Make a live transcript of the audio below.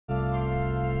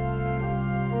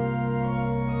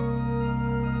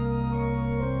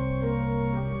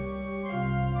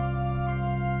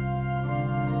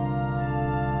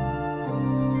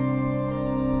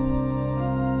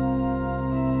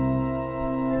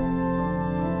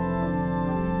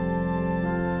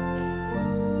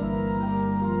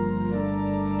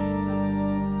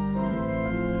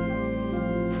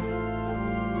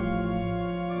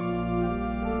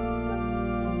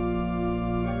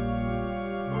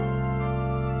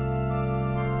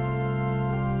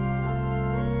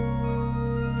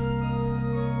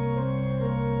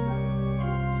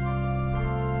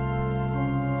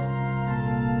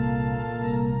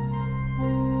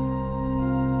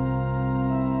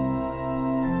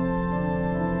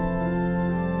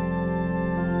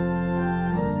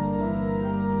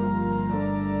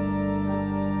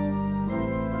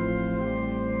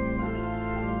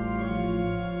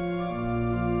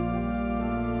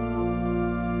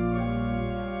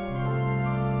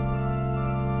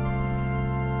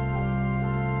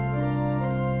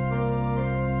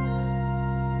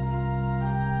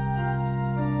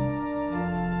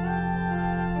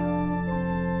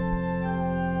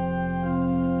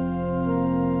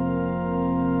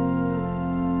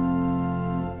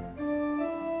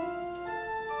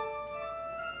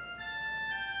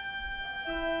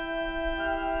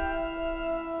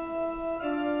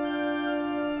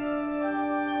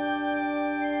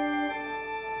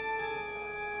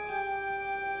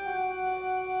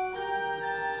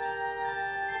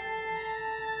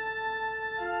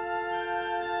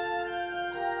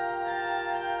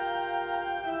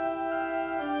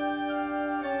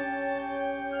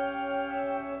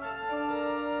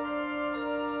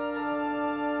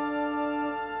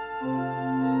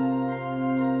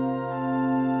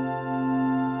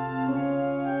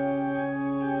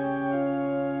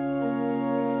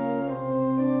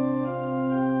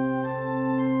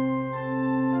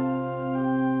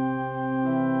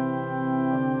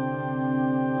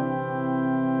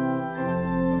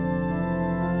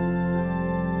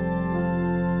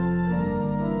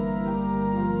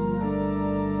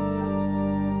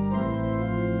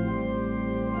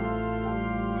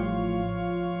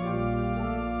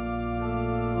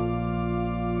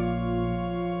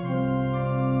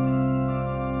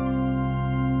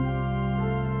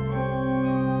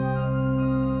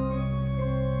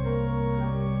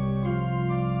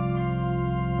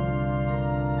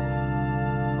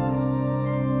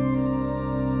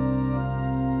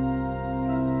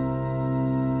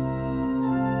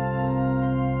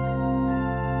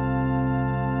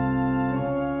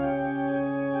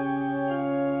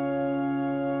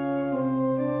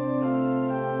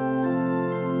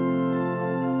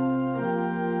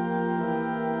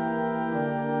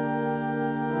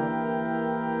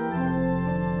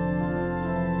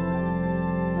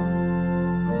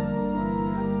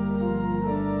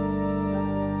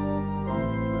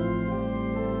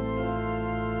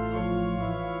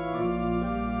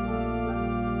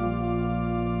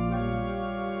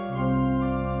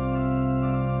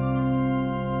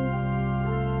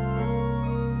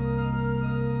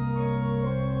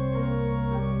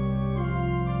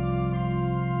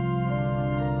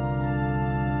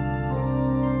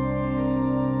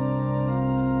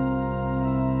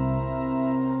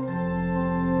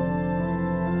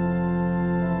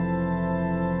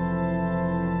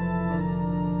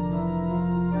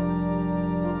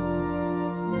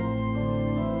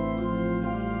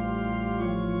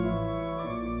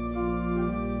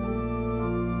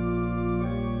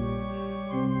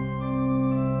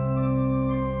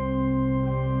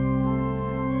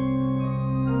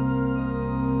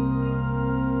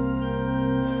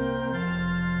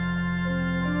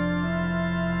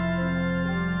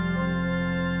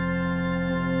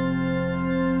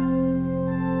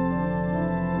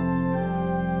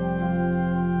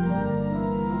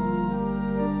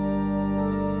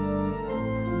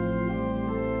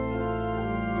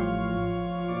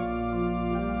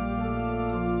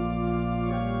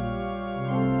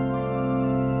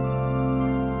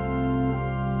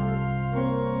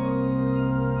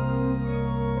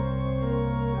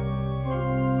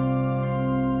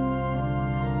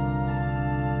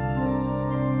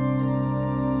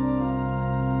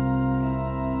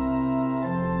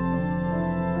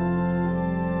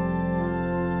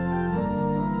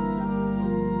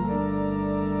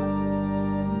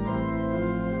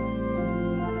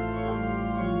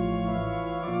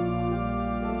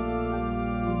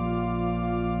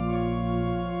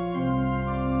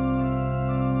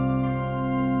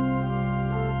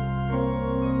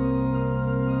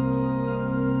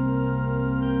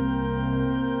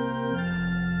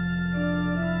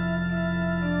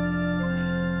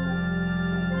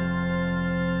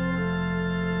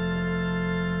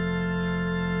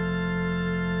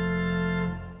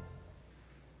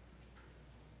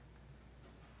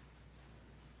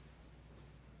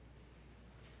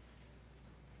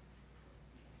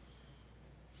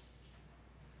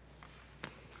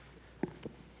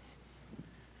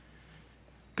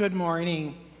Good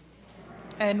morning,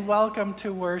 and welcome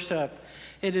to worship.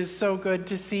 It is so good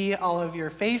to see all of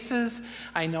your faces.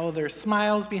 I know there's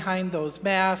smiles behind those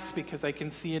masks because I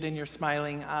can see it in your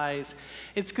smiling eyes.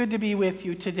 It's good to be with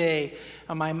you today.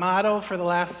 My motto for the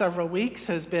last several weeks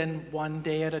has been one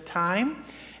day at a time.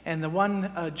 And the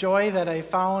one joy that I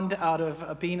found out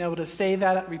of being able to say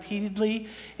that repeatedly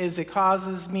is it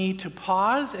causes me to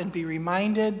pause and be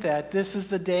reminded that this is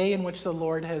the day in which the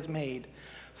Lord has made.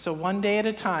 So one day at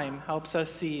a time helps us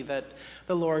see that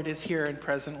the Lord is here and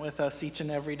present with us each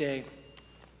and every day.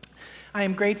 I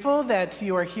am grateful that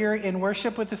you are here in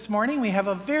worship with this morning. We have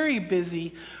a very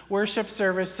busy worship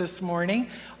service this morning,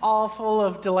 all full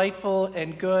of delightful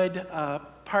and good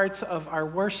parts of our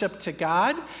worship to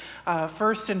God.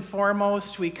 First and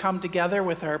foremost, we come together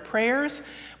with our prayers.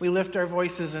 We lift our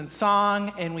voices in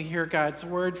song, and we hear God's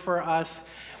word for us.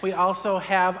 We also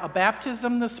have a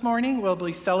baptism this morning. We'll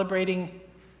be celebrating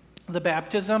the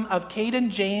baptism of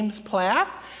Caden James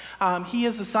Plath. He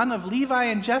is the son of Levi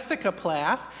and Jessica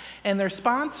Plath, and the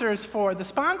sponsors for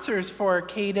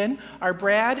Caden are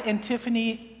Brad and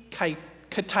Tiffany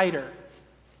Kiteiter.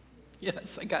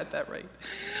 Yes, I got that right.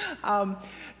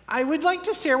 I would like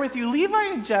to share with you, Levi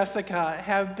and Jessica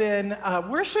have been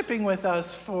worshiping with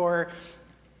us for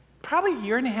probably a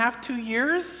year and a half, 2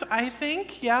 years, I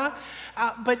think, yeah.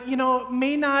 But,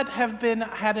 may not have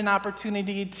had an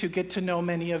opportunity to get to know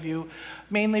many of you,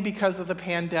 mainly because of the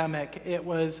pandemic. It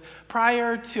was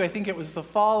prior to, I think it was the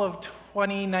fall of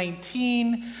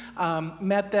 2019,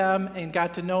 met them and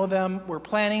got to know them. We're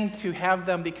planning to have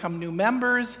them become new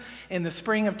members in the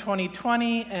spring of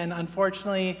 2020, and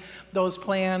unfortunately, those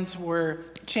plans were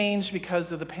changed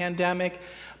because of the pandemic.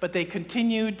 But they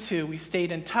continued we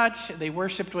stayed in touch, they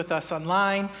worshiped with us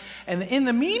online, and in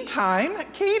the meantime,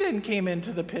 Caden came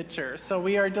into the picture. So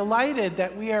we are delighted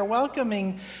that we are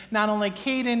welcoming not only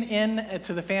Caden in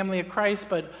to the family of Christ,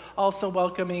 but also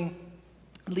welcoming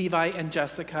Levi and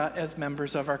Jessica as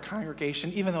members of our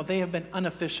congregation, even though they have been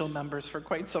unofficial members for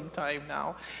quite some time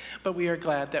now. But we are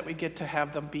glad that we get to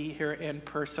have them be here in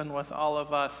person with all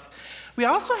of us. We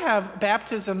also have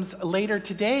baptisms later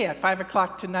today at 5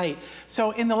 o'clock tonight.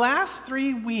 So in the last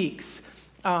 3 weeks,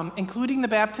 including the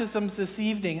baptisms this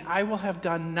evening, I will have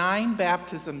done 9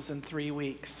 baptisms in 3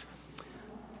 weeks.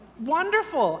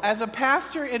 Wonderful. As a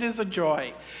pastor, it is a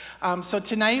joy. So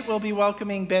tonight we'll be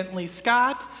welcoming Bentley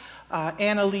Scott,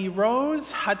 Anna Lee Rose,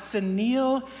 Hudson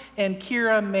Neal, and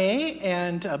Kira May,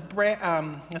 and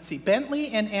Bentley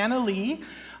and Anna Lee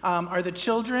are the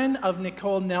children of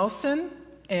Nicole Nelson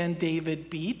and David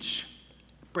Beach.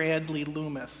 Bradley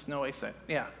Loomis. No, I said,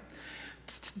 yeah.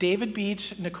 It's David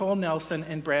Beach, Nicole Nelson,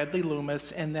 and Bradley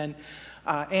Loomis, and then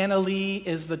Anna Lee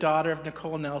is the daughter of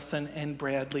Nicole Nelson and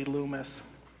Bradley Loomis.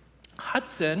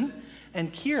 Hudson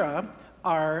and Kira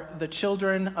are the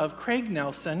children of Craig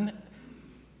Nelson.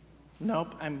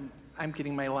 Nope, I'm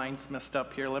getting my lines messed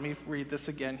up here. Let me read this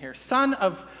again here. Son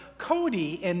of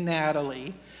Cody and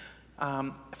Natalie,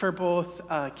 for both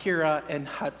Kira and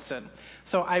Hudson.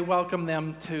 So I welcome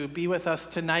them to be with us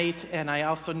tonight, and I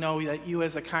also know that you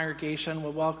as a congregation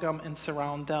will welcome and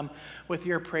surround them with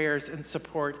your prayers and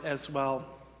support as well.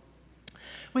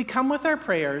 We come with our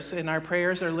prayers, and our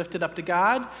prayers are lifted up to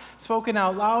God, spoken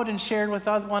out loud and shared with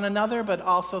one another, but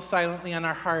also silently in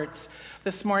our hearts.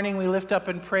 This morning we lift up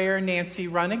in prayer Nancy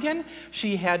Runnigan.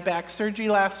 She had back surgery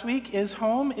last week, is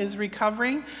home, is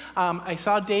recovering. I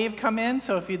saw Dave come in,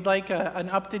 so if you'd like an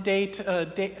up-to-date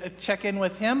check-in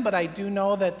with him, but I do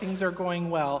know that things are going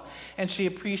well, and she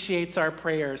appreciates our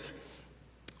prayers.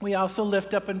 We also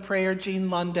lift up in prayer Gene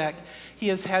Lundeck. He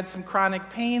has had some chronic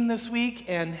pain this week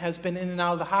and has been in and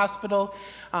out of the hospital,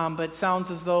 but sounds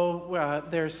as though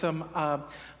there's some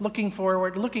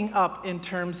looking up in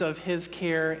terms of his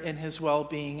care and his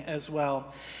well-being as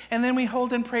well. And then we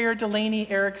hold in prayer Delaney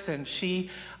Erickson. She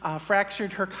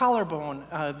fractured her collarbone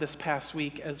this past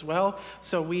week as well,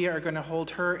 so we are going to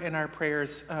hold her in our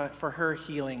prayers for her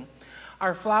healing.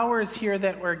 Our flowers here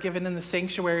that were given in the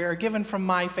sanctuary are given from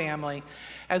my family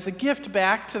as a gift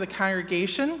back to the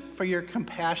congregation for your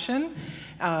compassion,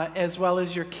 as well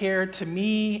as your care to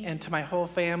me and to my whole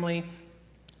family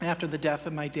after the death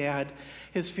of my dad.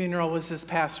 His funeral was this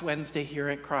past Wednesday here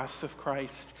at Cross of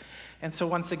Christ. And so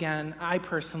once again, I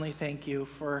personally thank you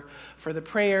for the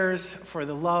prayers, for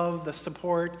the love, the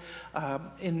support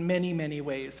in many, many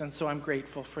ways. And so I'm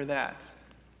grateful for that.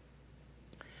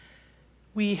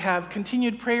 We have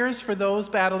continued prayers for those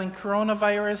battling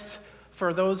coronavirus,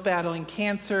 for those battling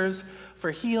cancers,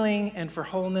 for healing and for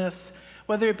wholeness,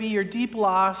 whether it be your deep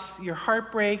loss, your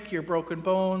heartbreak, your broken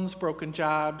bones, broken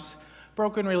jobs,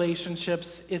 broken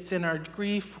relationships. It's in our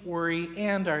grief, worry,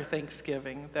 and our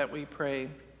thanksgiving that we pray.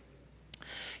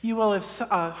 You will have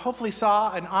hopefully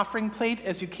saw an offering plate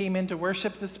as you came into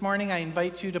worship this morning. I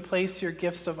invite you to place your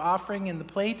gifts of offering in the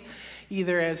plate,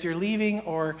 either as you're leaving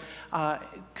or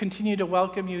continue to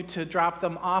welcome you to drop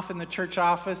them off in the church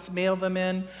office, mail them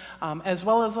in, as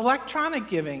well as electronic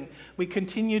giving. We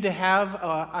continue to have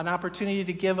an opportunity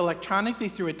to give electronically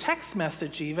through a text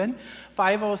message even.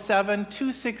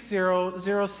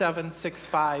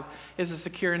 507-260-0765 is a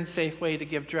secure and safe way to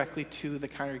give directly to the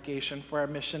congregation for our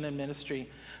mission and ministry.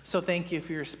 So thank you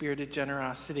for your spirited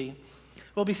generosity.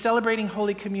 We'll be celebrating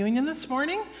Holy Communion this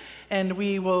morning, and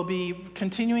we will be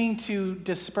continuing to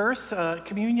disperse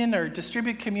communion or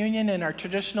distribute communion in our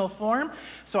traditional form.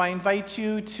 So I invite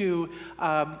you to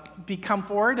come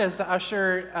forward as the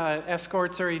usher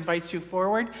escorts or invites you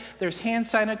forward. There's hand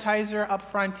sanitizer up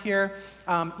front here.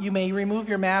 You may remove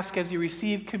your mask as you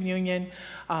receive communion,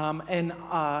 and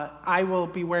I will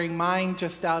be wearing mine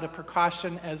just out of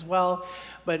precaution as well.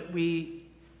 But we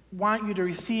want you to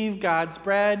receive God's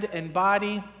bread and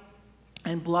body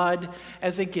and blood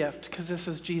as a gift, because this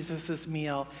is Jesus'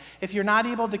 meal. If you're not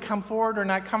able to come forward or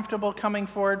not comfortable coming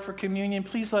forward for communion,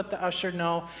 please let the usher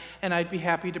know, and I'd be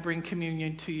happy to bring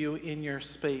communion to you in your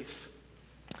space.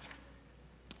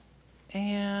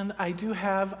 And I do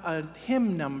have a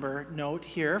hymn number note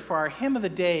here for our hymn of the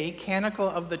day, Canticle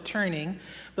of the Turning.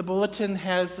 The bulletin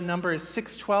has the number is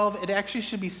 612. It actually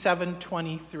should be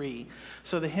 723.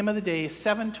 So the hymn of the day is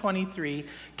 723,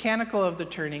 Canticle of the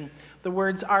Turning. The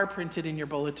words are printed in your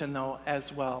bulletin, though,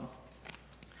 as well.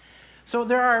 So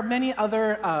there are many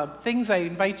other things I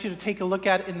invite you to take a look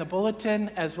at in the bulletin,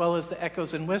 as well as the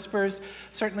echoes and whispers.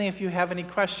 Certainly, if you have any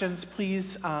questions,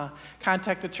 please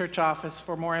contact the church office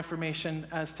for more information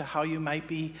as to how you might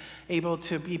be able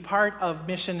to be part of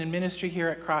mission and ministry here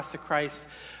at Cross of Christ.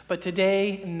 But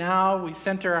today, now, we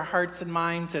center our hearts and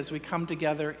minds as we come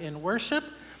together in worship.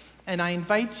 And I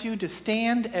invite you to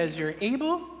stand as you're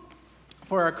able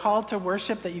for our call to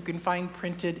worship that you can find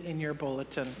printed in your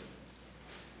bulletin.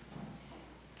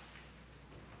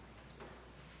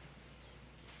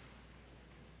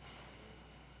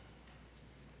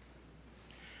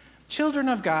 Children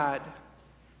of God,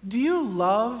 do you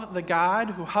love the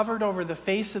God who hovered over the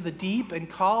face of the deep and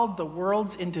called the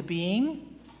worlds into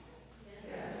being?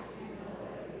 Yes, we know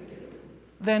that we do.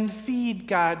 Then feed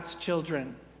God's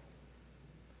children.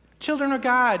 Children of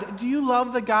God, do you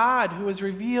love the God who is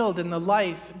revealed in the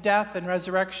life, death, and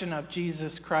resurrection of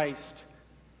Jesus Christ?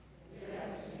 Yes,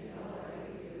 we know that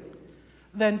we do.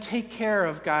 Then take care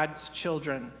of God's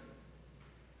children.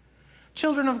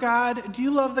 Children of God, do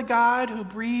you love the God who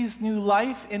breathes new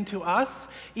life into us,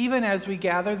 even as we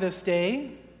gather this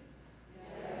day?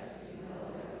 Yes, we know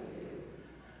that we do.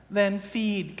 Then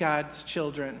feed God's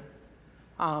children.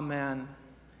 Amen.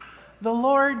 The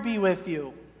Lord be with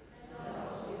you. And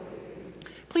also with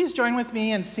you. Please join with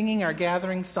me in singing our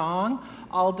gathering song,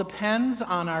 All Depends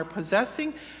on Our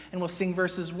Possessing, and we'll sing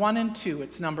verses 1 and 2.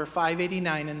 It's number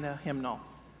 589 in the hymnal.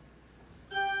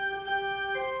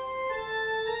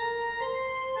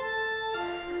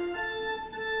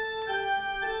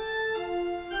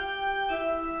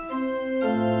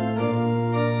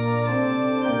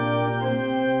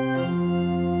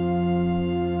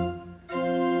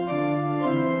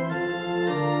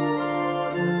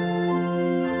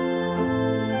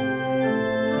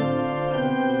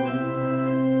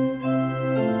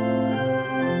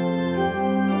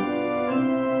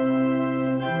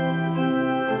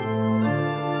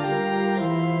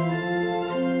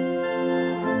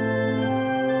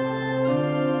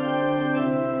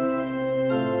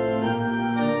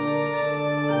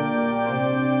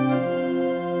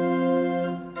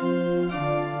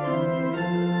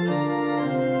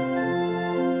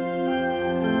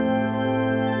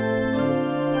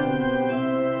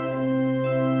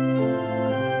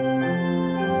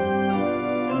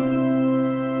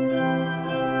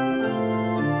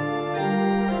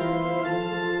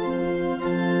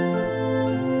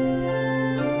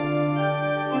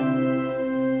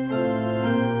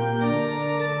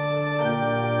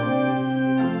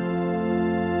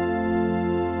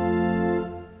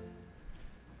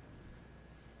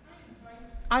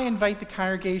 I invite the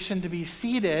congregation to be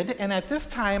seated, and at this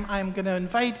time I'm going to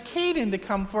invite Caden to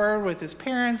come forward with his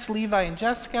parents, Levi and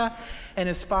Jessica, and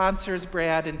his sponsors,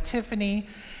 Brad and Tiffany.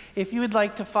 If you would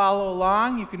like to follow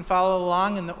along, you can follow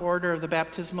along in the order of the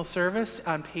baptismal service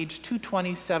on page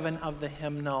 227 of the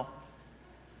hymnal.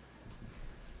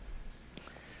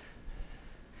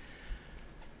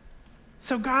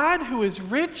 So God, who is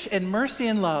rich in mercy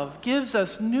and love, gives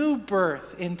us new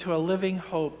birth into a living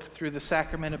hope through the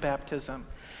sacrament of baptism.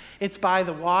 It's by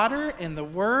the water and the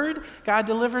word God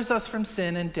delivers us from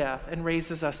sin and death and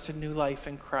raises us to new life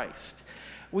in Christ.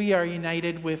 We are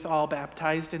united with all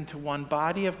baptized into one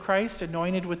body of Christ,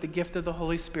 anointed with the gift of the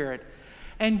Holy Spirit,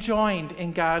 and joined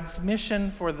in God's mission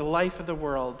for the life of the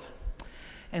world.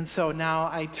 And so now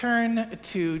I turn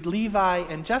to Levi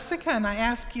and Jessica, and I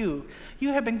ask you,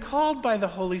 you have been called by the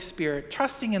Holy Spirit,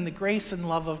 trusting in the grace and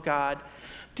love of God.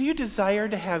 Do you desire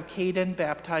to have Caden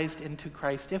baptized into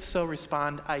Christ? If so,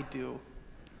 respond, I do.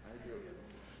 I do.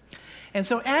 And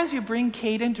so as you bring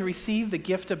Caden to receive the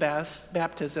gift of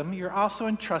baptism, you're also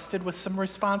entrusted with some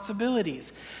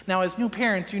responsibilities. Now, as new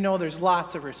parents, you know there's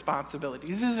lots of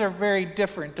responsibilities. These are very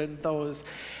different than those.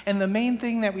 And the main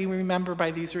thing that we remember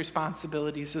by these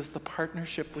responsibilities is the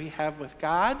partnership we have with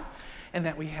God and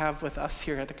that we have with us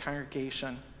here at the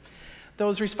congregation.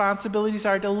 Those responsibilities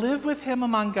are to live with him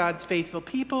among God's faithful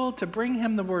people, to bring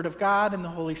him the Word of God and the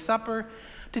Holy Supper,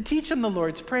 to teach him the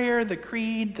Lord's Prayer, the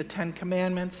Creed, the Ten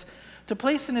Commandments, to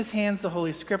place in his hands the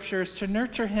Holy Scriptures, to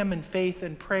nurture him in faith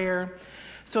and prayer,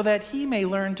 so that he may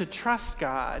learn to trust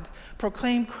God,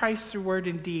 proclaim Christ through word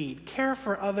and deed, care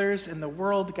for others in the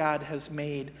world God has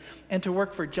made, and to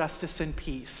work for justice and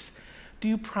peace. Do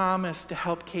you promise to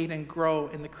help Caden grow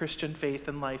in the Christian faith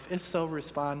and life? If so,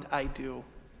 respond, I do.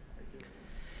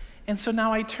 And so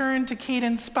now I turn to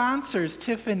Caden's sponsors,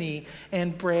 Tiffany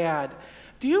and Brad.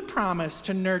 Do you promise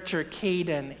to nurture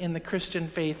Caden in the Christian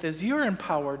faith as you're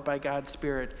empowered by God's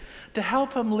Spirit, to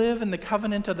help him live in the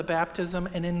covenant of the baptism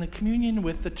and in the communion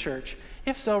with the church?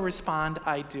 If so, respond,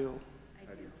 I do.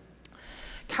 I do.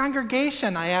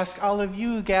 Congregation, I ask all of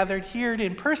you gathered here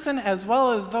in person as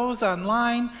well as those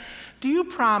online, do you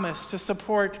promise to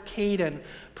support Caden?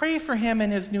 Pray for him in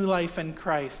his new life in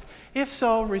Christ. If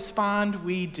so, respond,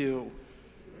 we do.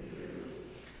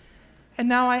 And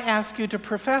now I ask you to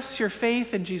profess your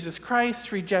faith in Jesus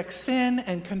Christ, reject sin,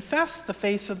 and confess the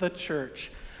faith of the church.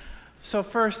 So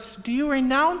first, do you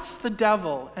renounce the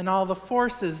devil and all the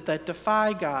forces that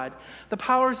defy God, the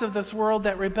powers of this world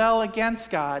that rebel against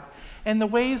God, and the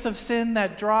ways of sin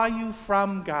that draw you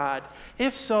from God?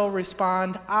 If so,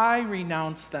 respond, I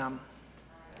renounce them.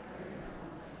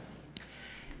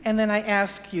 And then I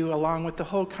ask you, along with the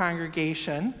whole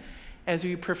congregation, as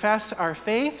we profess our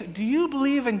faith, do you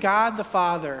believe in God the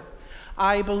Father?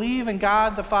 I believe in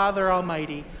God the Father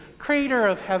Almighty, creator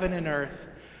of heaven and earth.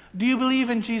 Do you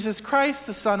believe in Jesus Christ,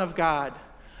 the Son of God?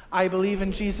 I believe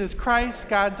in Jesus Christ,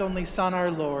 God's only Son, our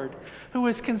Lord, who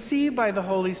was conceived by the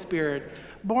Holy Spirit,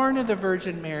 born of the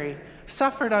Virgin Mary,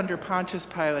 suffered under Pontius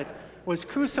Pilate, was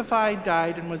crucified,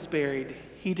 died, and was buried.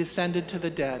 He descended to the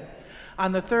dead.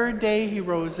 On the third day he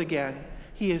rose again.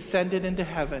 He ascended into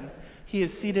heaven. He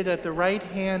is seated at the right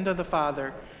hand of the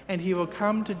Father, and he will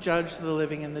come to judge the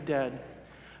living and the dead.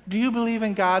 Do you believe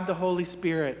in God the Holy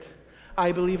Spirit?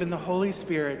 I believe in the Holy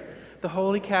Spirit, the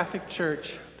Holy Catholic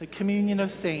Church, the communion of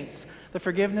saints, the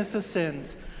forgiveness of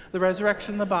sins, the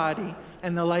resurrection of the body,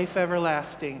 and the life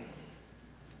everlasting.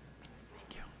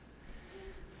 Thank you.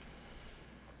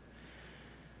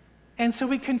 And so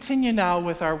we continue now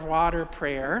with our water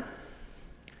prayer.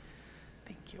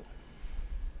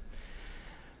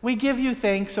 We give you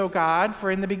thanks, O God, for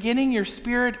in the beginning your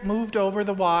Spirit moved over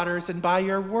the waters, and by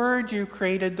your word you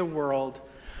created the world,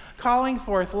 calling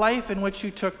forth life in which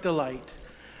you took delight.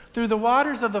 Through the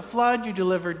waters of the flood you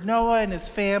delivered Noah and his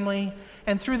family,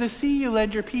 and through the sea you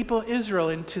led your people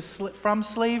Israel from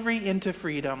slavery into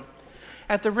freedom.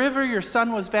 At the river your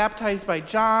Son was baptized by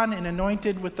John and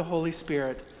anointed with the Holy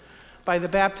Spirit. By the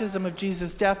baptism of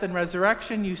Jesus' death and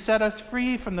resurrection you set us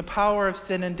free from the power of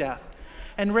sin and death,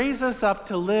 and raise us up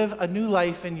to live a new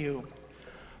life in you.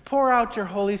 Pour out your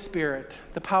Holy Spirit,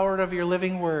 the power of your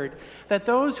living word, that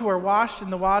those who are washed in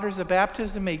the waters of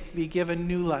baptism may be given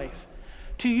new life.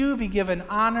 To you be given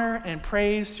honor and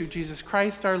praise through Jesus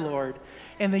Christ our Lord,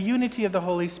 in the unity of the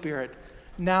Holy Spirit,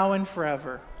 now and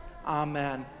forever.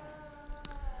 Amen.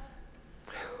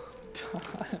 Well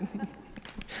done.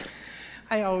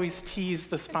 I always tease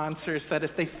the sponsors that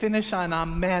if they finish on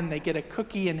amen, they get a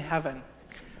cookie in heaven.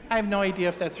 I have no idea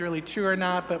if that's really true or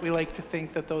not, but we like to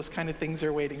think that those kind of things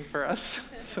are waiting for us.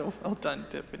 So well done,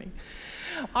 Tiffany.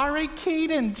 All right,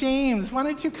 Kate and James, why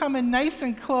don't you come in nice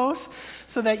and close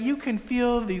so that you can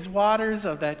feel these waters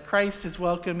of that Christ is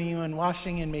welcoming you and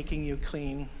washing and making you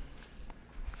clean.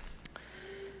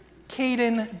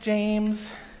 Caden,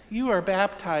 James, you are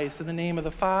baptized in the name of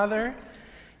the Father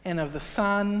and of the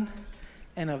Son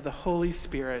and of the Holy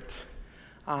Spirit.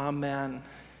 Amen.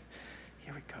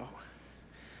 Here we go.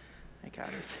 I got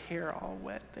his hair all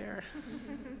wet there.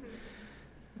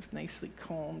 It's nicely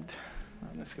combed.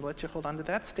 I'm just going to let you hold on to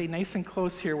that. Stay nice and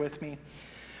close here with me.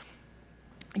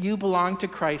 You belong to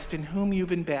Christ, in whom you've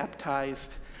been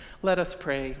baptized. Let us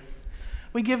pray.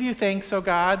 We give you thanks, O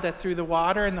God, that through the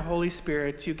water and the Holy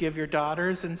Spirit you give your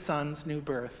daughters and sons new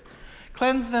birth.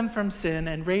 Cleanse them from sin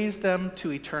and raise them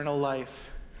to eternal life.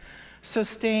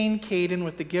 Sustain Caden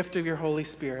with the gift of your Holy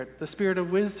Spirit, the spirit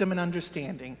of wisdom and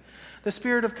understanding, the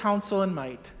spirit of counsel and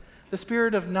might, the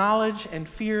spirit of knowledge and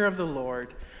fear of the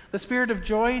Lord, the spirit of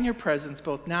joy in your presence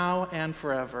both now and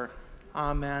forever.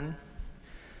 Amen.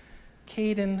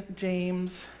 Caden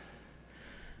James,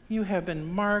 you have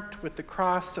been marked with the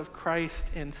cross of Christ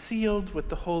and sealed with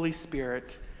the Holy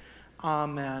Spirit.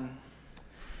 Amen.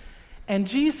 And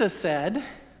Jesus said,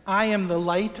 I am the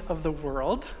light of the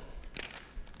world.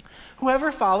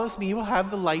 Whoever follows me will have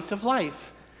the light of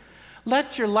life.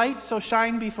 Let your light so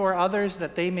shine before others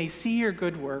that they may see your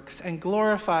good works and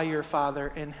glorify your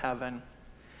Father in heaven.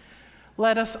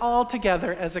 Let us all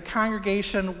together as a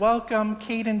congregation welcome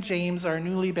Caden James, our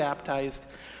newly baptized.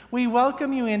 We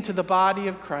welcome you into the body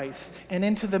of Christ and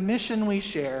into the mission we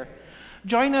share.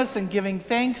 Join us in giving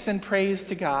thanks and praise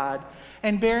to God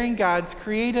and bearing God's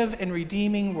creative and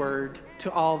redeeming word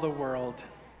to all the world.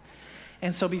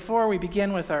 And so before we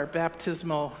begin with our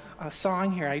baptismal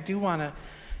song here, I do want to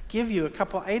give you a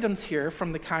couple items here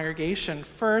from the congregation.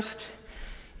 First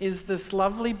is this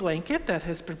lovely blanket that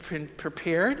has been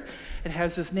prepared. It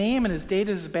has his name and his date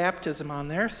of his baptism on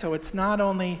there, so it's not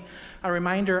only a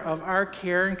reminder of our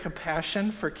care and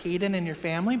compassion for Caden and your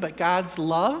family, but God's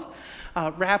love,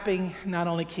 wrapping not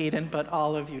only Caden, but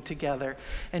all of you together,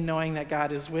 and knowing that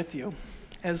God is with you.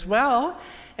 As well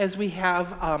as we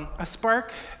have a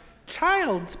Spark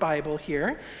Child's Bible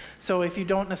here. So if you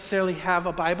don't necessarily have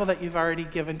a Bible that you've already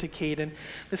given to Caden,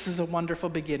 this is a wonderful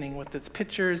beginning with its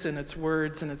pictures and its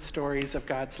words and its stories of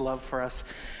God's love for us,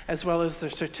 as well as the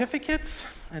certificates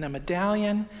and a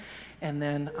medallion. And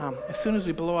then as soon as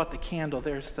we blow out the candle,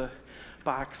 there's the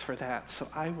box for that. So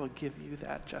I will give you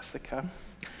that, Jessica.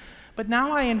 But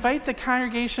now I invite the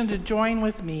congregation to join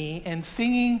with me in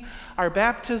singing our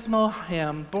baptismal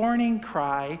hymn, Morning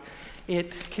Cry.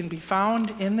 It can be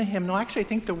found in the hymnal. Actually, I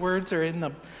think the words are in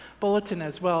the bulletin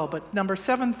as well, but number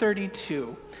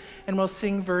 732. And we'll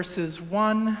sing verses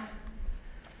 1.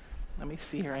 Let me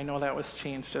see here. I know that was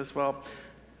changed as well.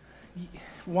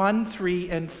 1, 3,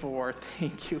 and 4.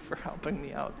 Thank you for helping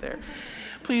me out there.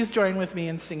 Please join with me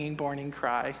in singing Morning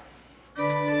Cry.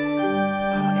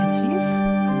 And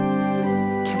he's...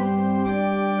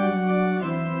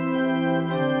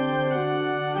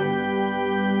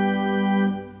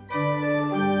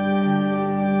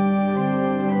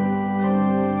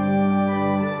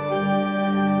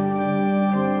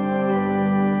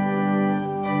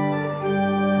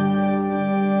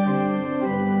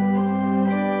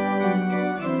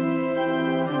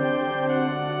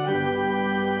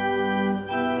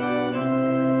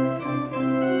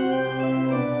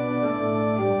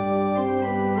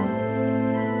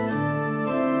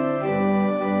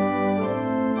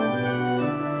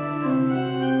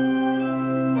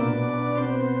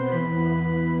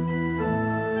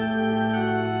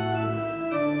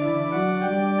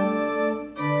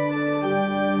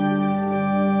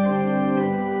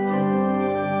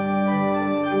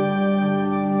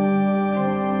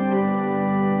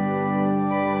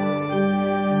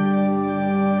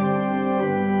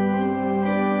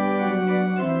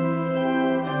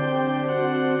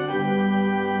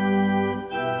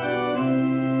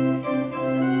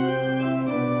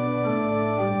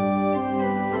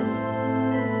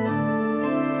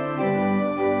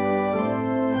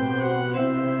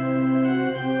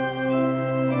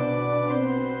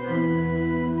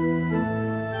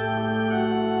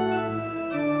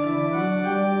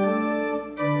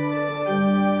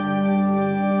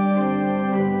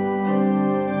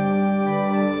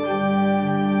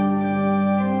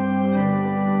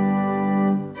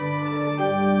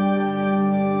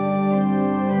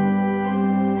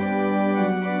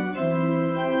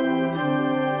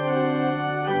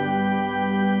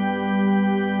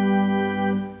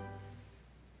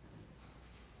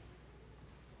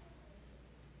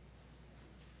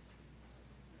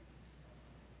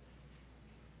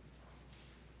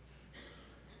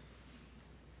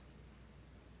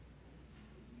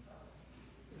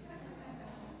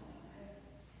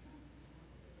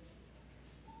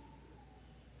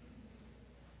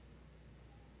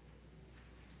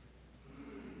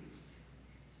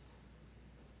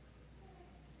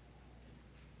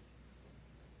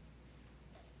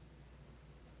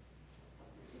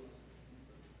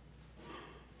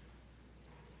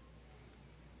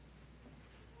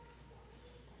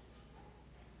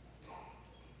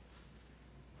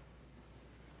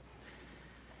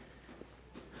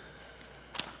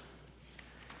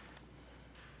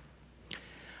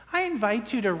 I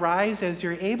invite you to rise as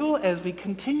you're able as we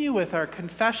continue with our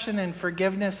confession and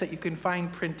forgiveness that you can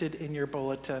find printed in your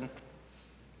bulletin.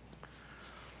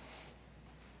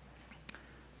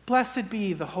 Blessed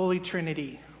be the Holy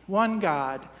Trinity, one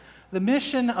God, the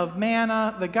mission of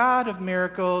manna, the God of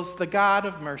miracles, the God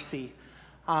of mercy.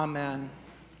 Amen.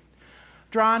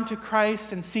 Drawn to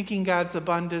Christ and seeking God's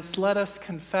abundance, let us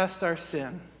confess our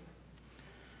sin.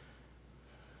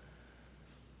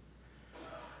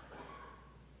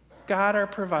 God, our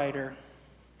provider,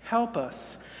 help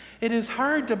us. It is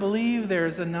hard to believe there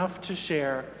is enough to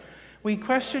share. We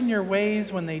question your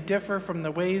ways when they differ from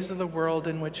the ways of the world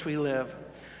in which we live.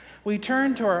 We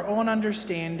turn to our own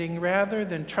understanding rather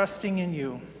than trusting in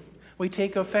you. We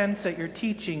take offense at your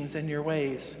teachings and your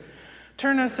ways.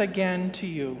 Turn us again to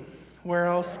you. Where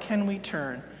else can we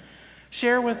turn?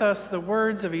 Share with us the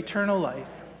words of eternal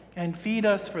life and feed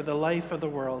us for the life of the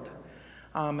world.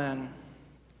 Amen.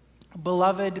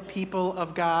 Beloved people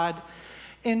of God,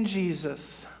 in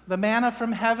Jesus, the manna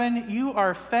from heaven, you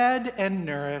are fed and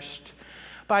nourished.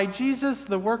 By Jesus,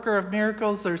 the worker of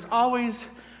miracles, there's always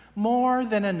more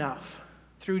than enough.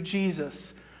 Through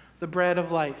Jesus, the bread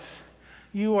of life,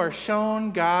 you are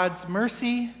shown God's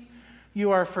mercy,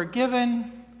 you are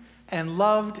forgiven and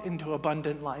loved into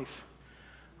abundant life.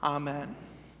 Amen.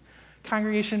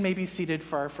 Congregation may be seated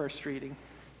for our first reading.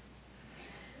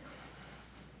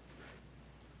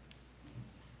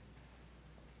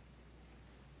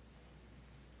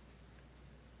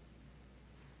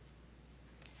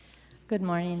 Good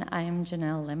morning, I am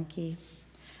Janelle Lemke.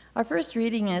 Our first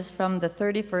reading is from the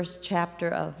 31st chapter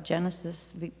of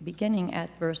Genesis, beginning at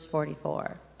verse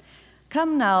 44.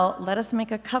 Come now, let us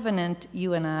make a covenant,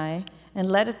 you and I, and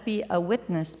let it be a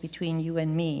witness between you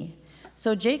and me.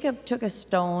 So Jacob took a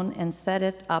stone and set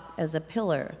it up as a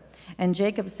pillar. And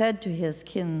Jacob said to his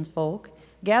kinsfolk,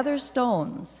 gather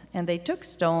stones. And they took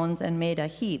stones and made a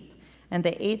heap, and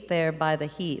they ate there by the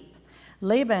heap.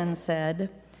 Laban said,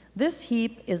 this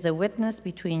heap is a witness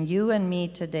between you and me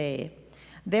today.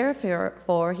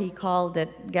 Therefore he called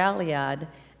it Gilead,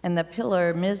 and the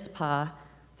pillar Mizpah,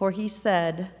 for he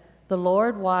said, the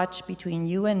Lord watch between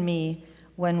you and me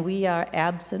when we are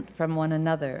absent from one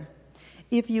another.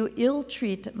 If you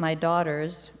ill-treat my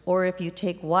daughters, or if you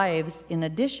take wives in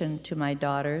addition to my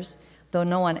daughters, though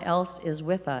no one else is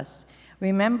with us,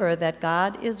 remember that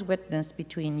God is witness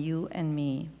between you and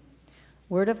me.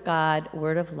 Word of God,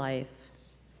 word of life.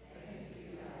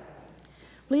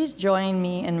 Please join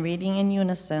me in reading in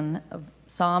unison of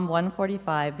Psalm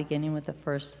 145, beginning with the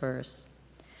first verse.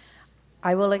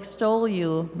 I will extol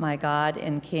you, my God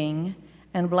and King,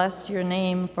 and bless your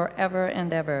name forever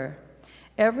and ever.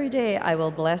 Every day I will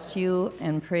bless you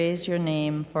and praise your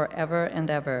name forever and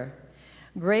ever.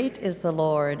 Great is the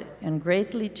Lord, and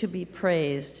greatly to be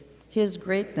praised. His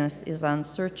greatness is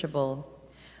unsearchable.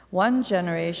 One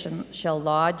generation shall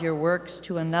laud your works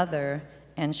to another,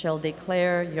 and shall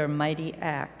declare your mighty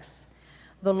acts.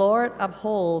 The Lord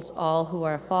upholds all who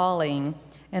are falling,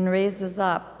 and raises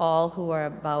up all who are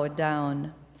bowed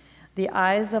down. The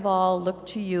eyes of all look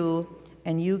to you,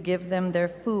 and you give them their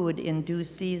food in due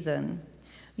season.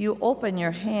 You open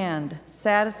your hand,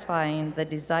 satisfying the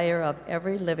desire of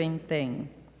every living thing.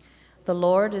 The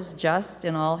Lord is just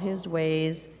in all his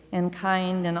ways, and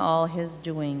kind in all his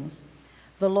doings.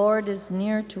 The Lord is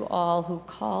near to all who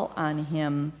call on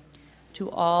him, to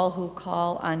all who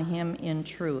call on him in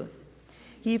truth.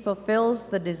 He fulfills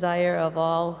the desire of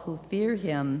all who fear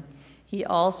him. He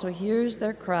also hears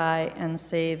their cry and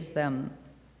saves them.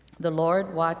 The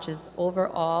Lord watches over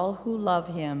all who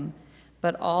love him,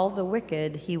 but all the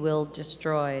wicked he will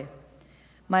destroy.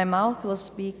 My mouth will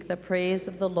speak the praise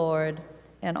of the Lord,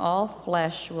 and all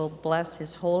flesh will bless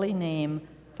his holy name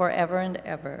forever and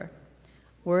ever.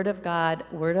 Word of God,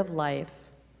 word of life.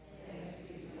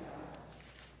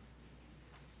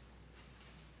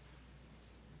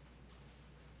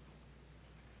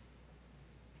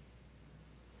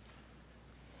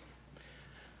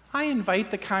 I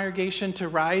invite the congregation to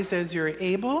rise as you're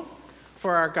able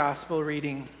for our gospel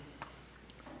reading.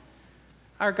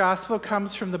 Our gospel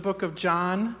comes from the book of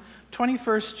John,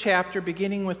 21st chapter,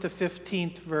 beginning with the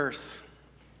 15th verse.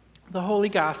 The Holy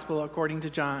Gospel according to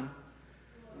John.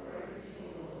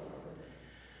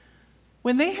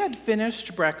 When they had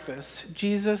finished breakfast,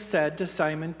 Jesus said to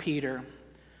Simon Peter,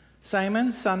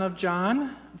 Simon, son of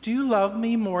John, do you love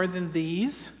me more than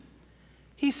these?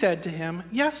 He said to him,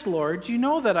 Yes, Lord, you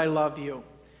know that I love you.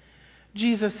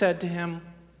 Jesus said to him,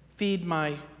 Feed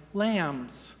my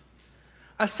lambs.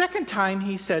 A second time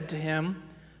he said to him,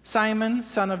 Simon,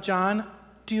 son of John,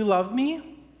 do you love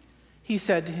me? He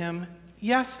said to him,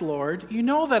 Yes, Lord, you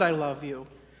know that I love you.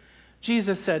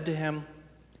 Jesus said to him,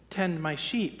 tend my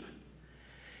sheep."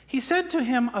 He said to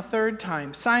him a third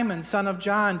time, "Simon, son of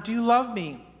John, do you love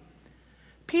me?"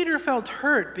 Peter felt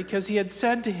hurt because he had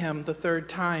said to him the third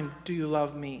time, "Do you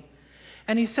love me?"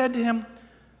 And he said to him,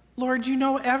 "Lord, you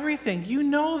know everything. You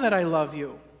know that I love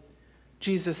you."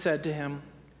 Jesus said to him,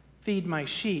 "Feed my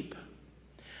sheep.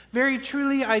 Very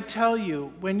truly I tell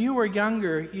you, when you were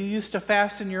younger, you used to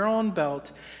fasten your own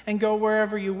belt and go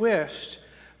wherever you wished.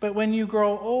 But when you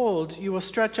grow old, you will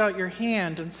stretch out your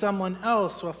hand, and someone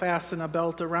else will fasten a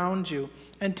belt around you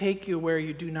and take you where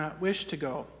you do not wish to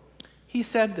go." He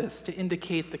said this to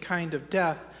indicate the kind of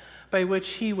death by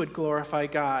which he would glorify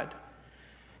God.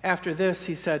 After this,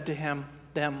 he said to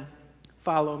them,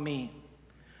 "Follow me."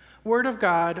 Word of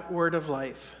God, word of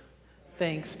life.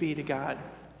 Thanks be to God.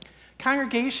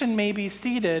 Congregation may be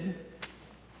seated.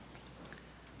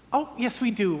 Oh, yes,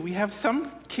 we do. We have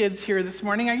some kids here this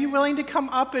morning. Are you willing to come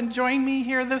up and join me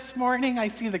here this morning? I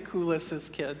see the coolest as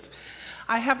kids.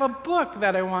 I have a book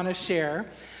that I want to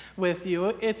share with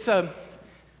you. It's a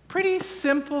pretty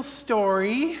simple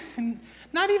story, and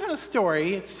not even a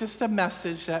story, it's just a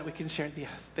message that we can share.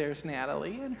 Yes, there's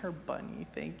Natalie and her bunny,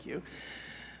 thank you.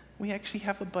 We actually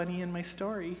have a bunny in my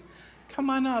story. Come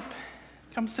on up,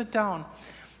 come sit down.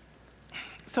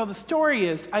 So the story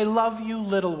is, I love you,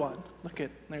 little one. Look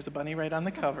at, there's a bunny right on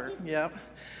the cover, yep.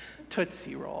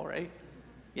 Tootsie Roll, right?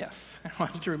 Yes, I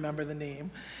wanted to remember the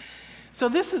name. So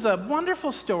this is a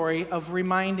wonderful story of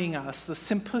reminding us the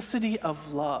simplicity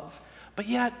of love. But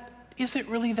yet, is it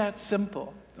really that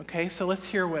simple? Okay, so let's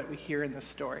hear what we hear in this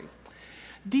story.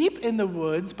 Deep in the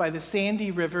woods by the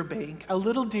sandy river bank, a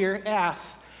little deer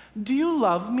asks, "Do you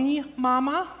love me,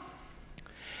 Mama?"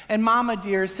 And Mama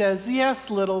Deer says, "Yes,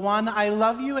 little one, I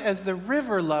love you as the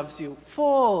river loves you,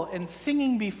 full and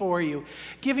singing before you,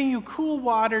 giving you cool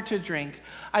water to drink.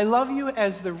 I love you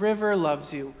as the river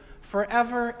loves you,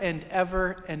 forever and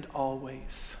ever and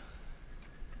always."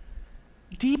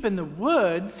 Deep in the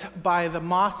woods, by the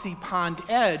mossy pond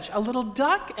edge, a little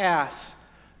duck asks,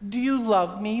 "Do you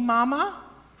love me, Mama?"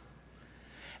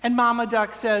 And Mama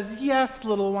Duck says, "Yes,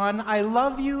 little one, I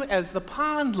love you as the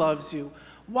pond loves you,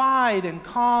 wide and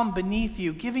calm beneath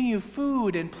you, giving you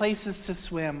food and places to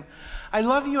swim. I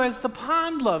love you as the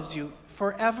pond loves you,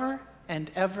 forever and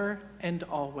ever and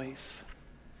always."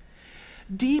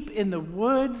 Deep in the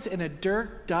woods, in a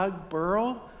dirt-dug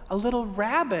burrow, a little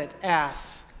rabbit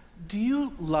asks, "Do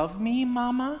you love me,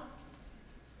 Mama?"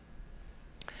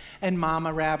 And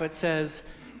Mama Rabbit says,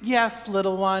 "Yes,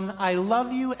 little one, I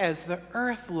love you as the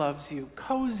earth loves you,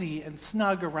 cozy and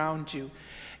snug around you,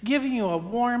 giving you a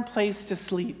warm place to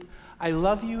sleep. I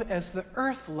love you as the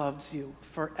earth loves you,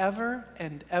 forever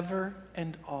and ever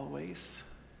and always."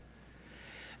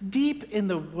 Deep in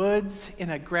the woods, in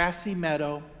a grassy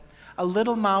meadow, a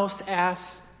little mouse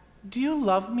asks, "Do you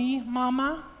love me,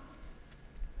 Mama?"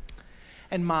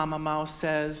 And Mama Mouse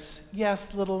says,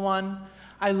 "Yes, little one,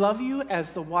 I love you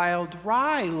as the wild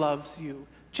rye loves you,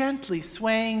 gently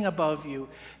swaying above you,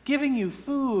 giving you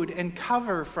food and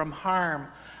cover from harm.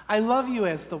 I love you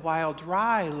as the wild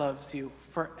rye loves you,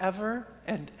 forever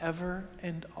and ever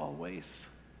and always."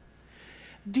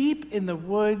 Deep in the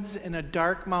woods, in a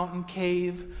dark mountain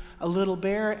cave, a little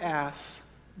bear asks,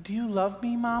 "Do you love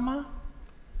me, Mama?"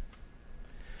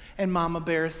 And Mama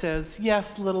Bear says,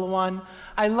 "Yes, little one,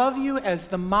 I love you as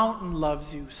the mountain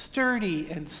loves you,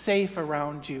 sturdy and safe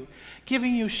around you,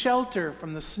 giving you shelter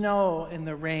from the snow and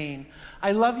the rain.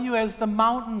 I love you as the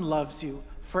mountain loves you,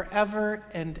 forever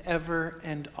and ever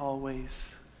and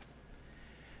always."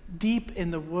 Deep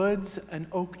in the woods, an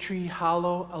oak tree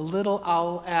hollow, a little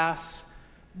owl asks,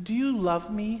 "Do you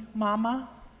love me, Mama?"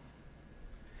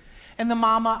 And the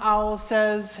mama owl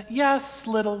says, "Yes,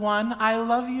 little one, I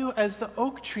love you as the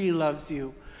oak tree loves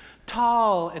you,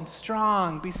 tall and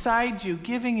strong, beside you,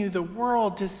 giving you the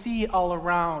world to see all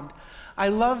around. I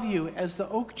love you as the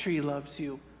oak tree loves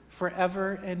you,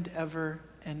 forever and ever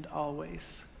and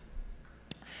always."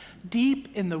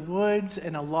 Deep in the woods,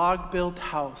 in a log-built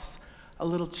house, a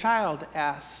little child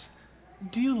asks,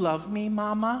 "Do you love me,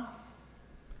 Mama?"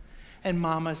 And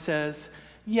Mama says,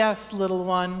 "Yes, little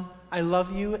one, I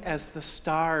love you as the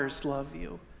stars love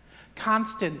you,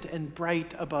 constant and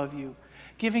bright above you,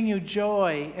 giving you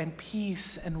joy and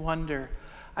peace and wonder.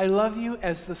 I love you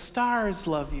as the stars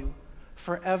love you,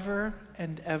 forever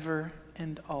and ever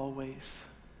and always."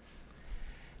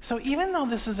 So even though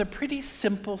this is a pretty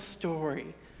simple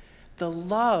story, the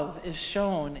love is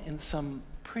shown in some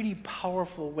pretty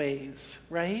powerful ways,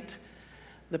 right?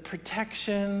 The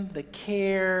protection, the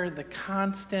care, the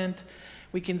constant.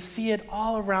 We can see it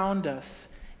all around us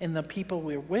in the people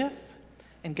we're with,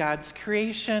 in God's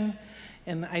creation.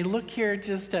 And I look here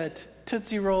just at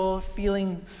Tootsie Roll,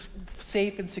 feeling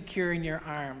safe and secure in your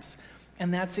arms.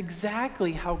 And that's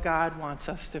exactly how God wants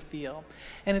us to feel.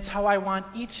 And it's how I want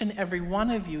each and every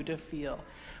one of you to feel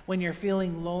when you're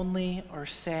feeling lonely or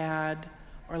sad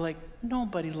or like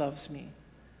nobody loves me.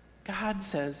 God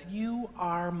says, you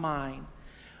are mine.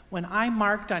 When I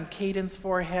marked on Caden's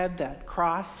forehead that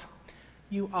cross,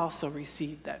 you also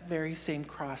received that very same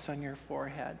cross on your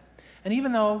forehead. And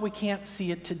even though we can't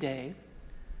see it today,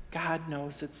 God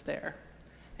knows it's there.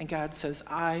 And God says,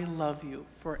 I love you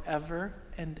forever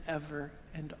and ever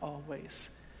and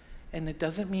always. And it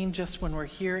doesn't mean just when we're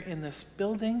here in this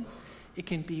building. It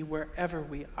can be wherever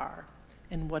we are,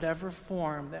 in whatever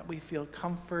form that we feel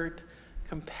comfort,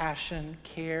 compassion,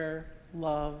 care,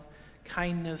 love,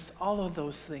 kindness, all of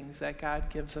those things that God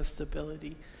gives us the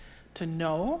ability to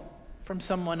know from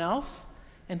someone else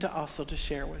and to also to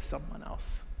share with someone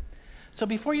else. So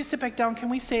before you sit back down, can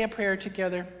we say a prayer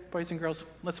together, boys and girls?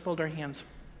 Let's fold our hands.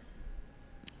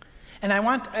 And I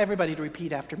want everybody to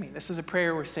repeat after me. This is a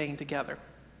prayer we're saying together.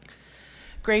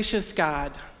 Gracious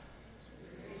God,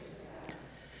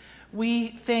 we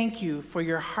thank you for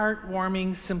your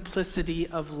heartwarming simplicity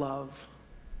of love.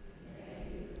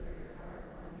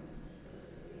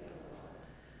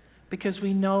 Because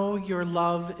we know your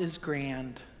love is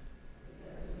grand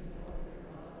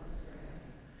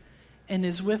and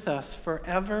is with us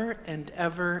forever and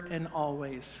ever and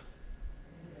always.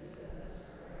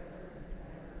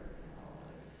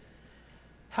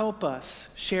 Help us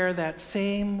share that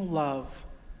same love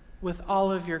with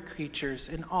all of your creatures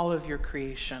and all of your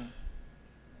creation.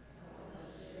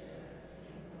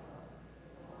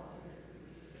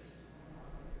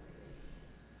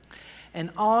 And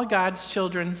all God's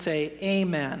children say,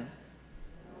 Amen.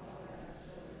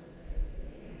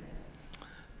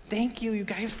 Thank you, you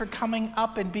guys, for coming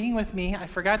up and being with me. I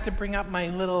forgot to bring up my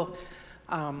little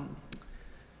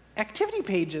activity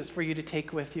pages for you to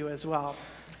take with you as well.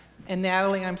 And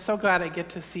Natalie, I'm so glad I get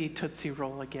to see Tootsie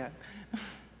Roll again.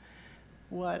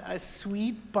 What a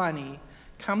sweet bunny.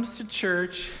 Comes to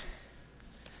church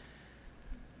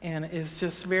and is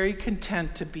just very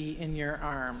content to be in your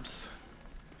arms.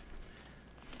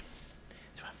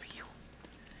 It's one for you.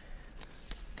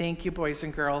 Thank you, boys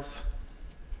and girls.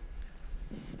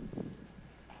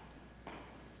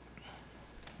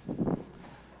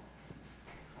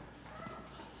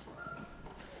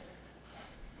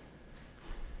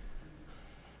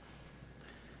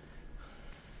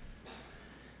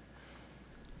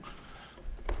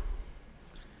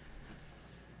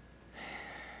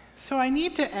 So I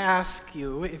need to ask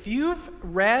you if you've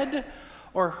read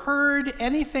or heard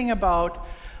anything about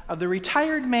the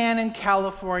retired man in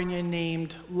California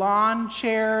named Lawn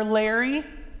Chair Larry.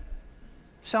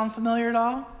 Sound familiar at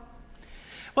all?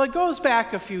 Well, it goes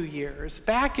back a few years.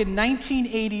 Back in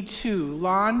 1982,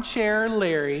 Lawn Chair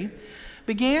Larry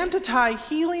began to tie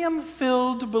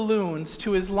helium-filled balloons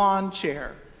to his lawn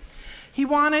chair. He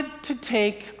wanted to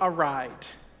take a ride.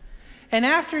 And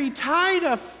after he tied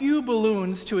a few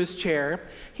balloons to his chair,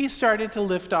 he started to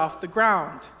lift off the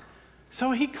ground.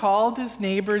 So he called his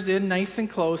neighbors in nice and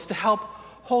close to help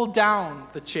hold down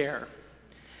the chair.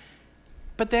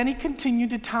 But then he continued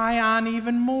to tie on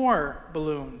even more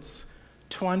balloons,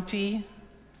 20,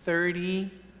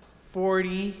 30,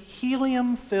 40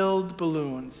 helium-filled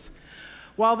balloons.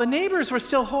 While the neighbors were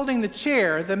still holding the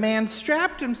chair, the man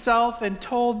strapped himself and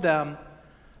told them,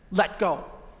 "Let go."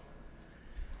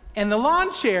 And the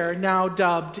lawn chair, now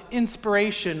dubbed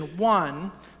Inspiration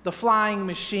 1, the flying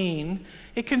machine,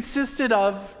 it consisted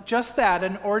of just that,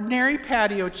 an ordinary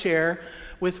patio chair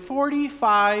with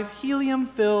 45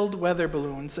 helium-filled weather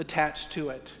balloons attached to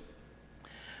it.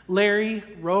 Larry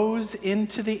rose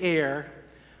into the air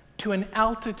to an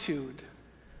altitude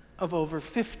of over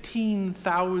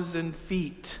 15,000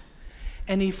 feet,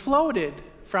 and he floated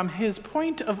from his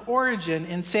point of origin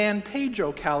in San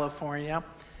Pedro, California,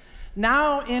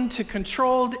 now into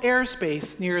controlled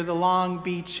airspace near the Long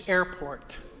Beach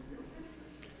airport.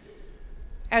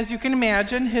 As you can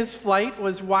imagine, his flight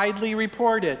was widely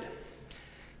reported.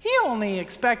 He only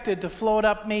expected to float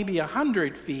up maybe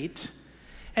 100 feet,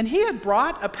 and he had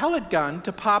brought a pellet gun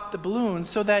to pop the balloons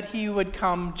so that he would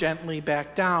come gently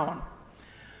back down.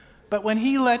 But when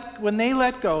they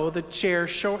let go, the chair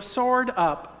soared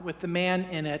up with the man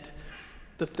in it,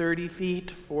 the 30 feet,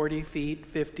 40 feet,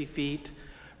 50 feet,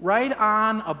 right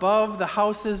on above the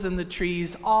houses and the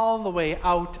trees, all the way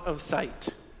out of sight.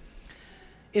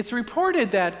 It's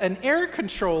reported that an air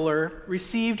controller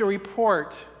received a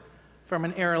report from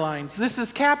an airlines. "This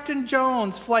is Captain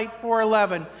Jones, Flight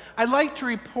 411. I'd like to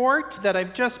report that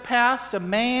I've just passed a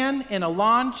man in a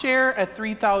lawn chair at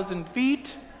 3,000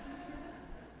 feet.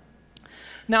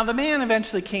 Now, the man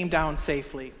eventually came down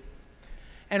safely,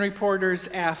 and reporters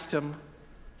asked him,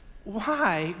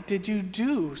 "Why did you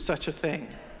do such a thing?"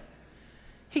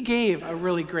 He gave a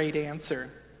really great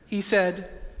answer. He said,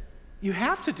 "You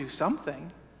have to do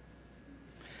something."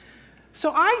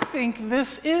 So I think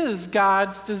this is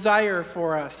God's desire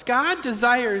for us. God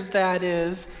desires,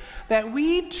 that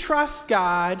we trust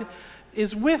God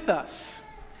is with us,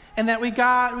 and that we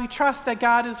trust that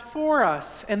God is for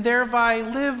us, and thereby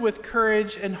live with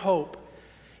courage and hope,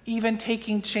 even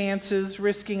taking chances,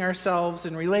 risking ourselves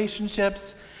in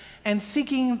relationships, and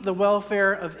seeking the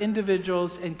welfare of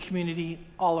individuals and community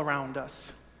all around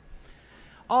us.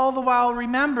 All the while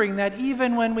remembering that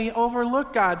even when we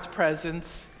overlook God's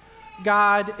presence,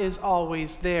 God is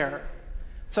always there,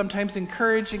 sometimes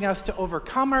encouraging us to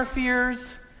overcome our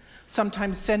fears,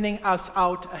 sometimes sending us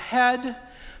out ahead,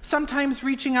 sometimes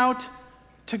reaching out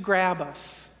to grab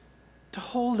us, to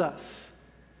hold us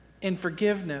in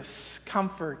forgiveness,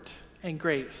 comfort, and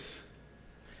grace.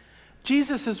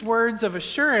 Jesus' words of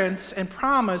assurance and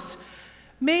promise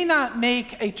may not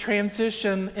make a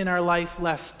transition in our life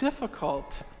less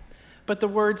difficult, but the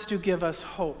words do give us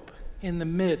hope in the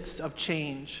midst of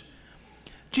change.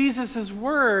 Jesus'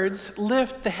 words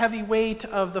lift the heavy weight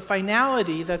of the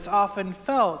finality that's often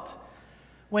felt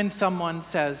when someone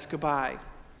says goodbye.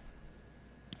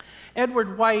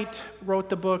 Edward White wrote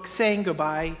the book Saying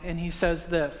Goodbye, and he says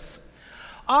this: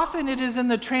 "Often it is in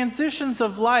the transitions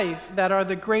of life that are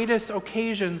the greatest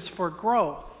occasions for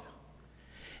growth.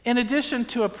 In addition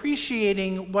to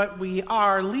appreciating what we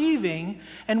are leaving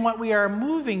and what we are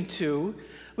moving to,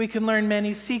 we can learn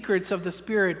many secrets of the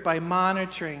Spirit by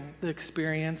monitoring the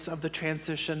experience of the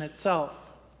transition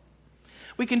itself.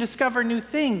 We can discover new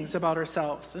things about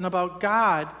ourselves and about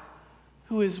God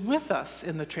who is with us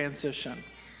in the transition."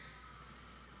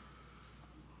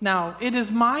 Now, it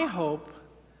is my hope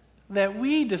that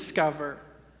we discover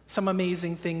some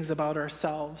amazing things about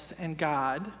ourselves and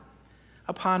God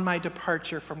upon my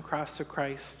departure from Cross of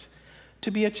Christ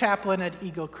to be a chaplain at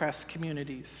Eagle Crest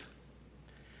Communities.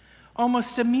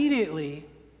 Almost immediately,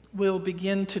 we'll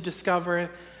begin to discover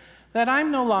that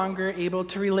I'm no longer able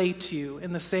to relate to you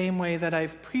in the same way that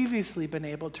I've previously been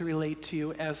able to relate to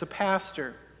you as a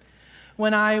pastor,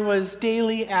 when I was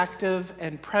daily active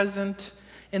and present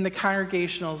in the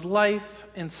congregational's life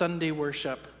and Sunday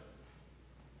worship.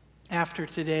 After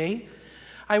today,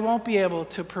 I won't be able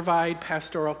to provide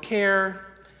pastoral care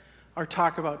or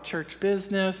talk about church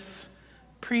business,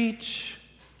 preach,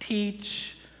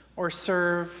 teach, or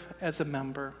serve as a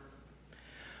member.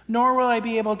 Nor will I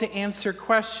be able to answer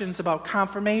questions about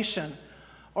confirmation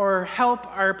or help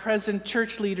our present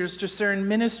church leaders discern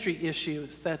ministry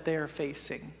issues that they are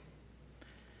facing.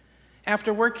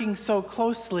 After working so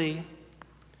closely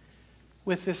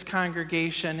with this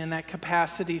congregation in that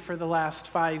capacity for the last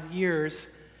 5 years,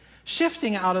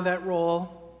 shifting out of that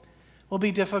role will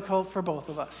be difficult for both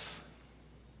of us.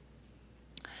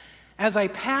 As I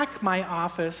pack my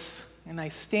office and I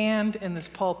stand in this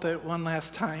pulpit one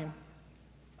last time,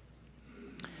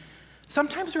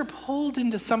 sometimes we're pulled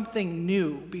into something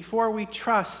new before we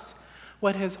trust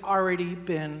what has already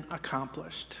been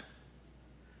accomplished.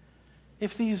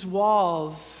 If these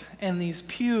walls and these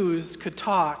pews could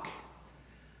talk,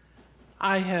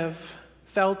 I have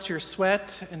felt your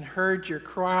sweat and heard your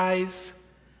cries.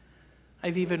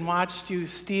 I've even watched you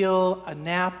steal a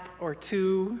nap or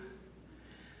two.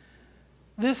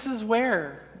 This is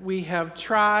where we have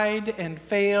tried and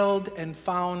failed and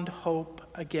found hope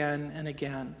again and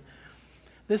again.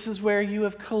 This is where you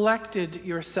have collected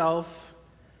yourself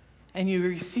and you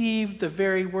received the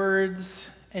very words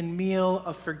and meal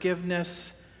of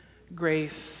forgiveness,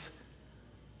 grace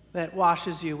that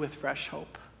washes you with fresh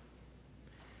hope.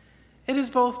 It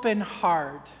has both been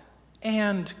hard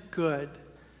and good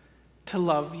to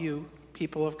love you,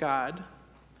 people of God,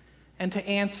 and to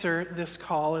answer this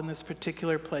call in this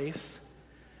particular place.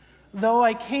 Though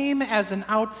I came as an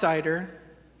outsider,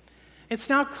 it's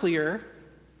now clear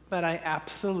that I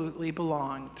absolutely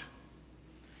belonged.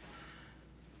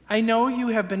 I know you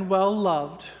have been well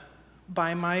loved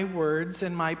by my words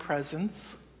and my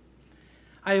presence.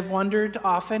 I have wondered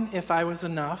often if I was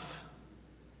enough,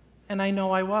 and I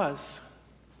know I was.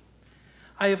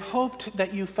 I have hoped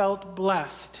that you felt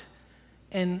blessed,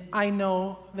 and I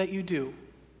know that you do,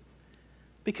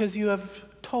 because you have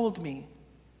told me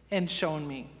and shown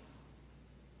me.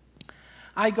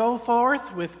 I go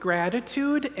forth with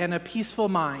gratitude and a peaceful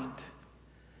mind.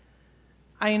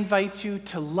 I invite you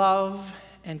to love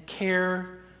and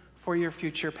care for your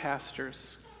future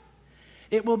pastors.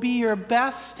 It will be your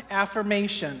best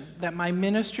affirmation that my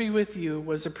ministry with you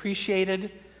was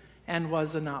appreciated and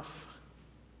was enough.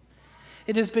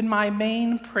 It has been my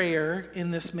main prayer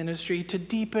in this ministry to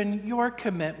deepen your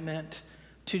commitment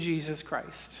to Jesus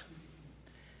Christ,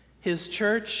 his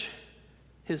church,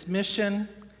 his mission,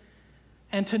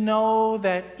 and to know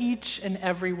that each and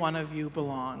every one of you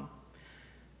belong.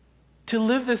 To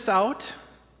live this out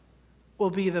will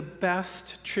be the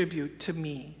best tribute to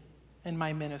me and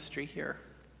my ministry here.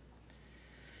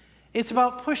 It's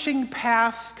about pushing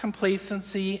past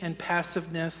complacency and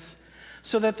passiveness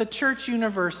so that the Church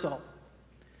Universal,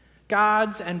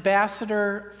 God's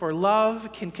ambassador for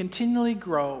love, can continually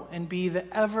grow and be the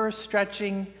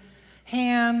ever-stretching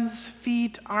hands,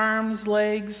 feet, arms,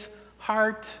 legs,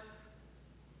 heart,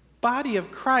 body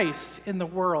of Christ in the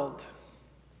world,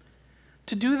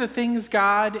 to do the things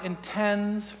God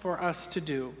intends for us to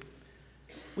do.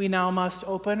 We now must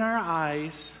open our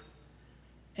eyes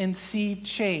and see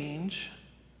change,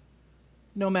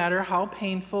 no matter how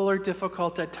painful or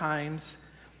difficult at times,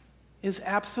 is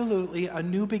absolutely a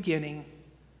new beginning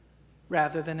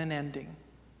rather than an ending.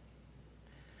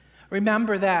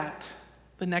 Remember that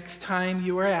the next time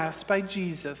you are asked by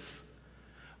Jesus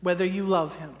whether you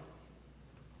love him.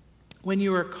 When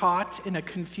you are caught in a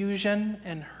confusion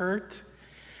and hurt,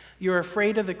 you're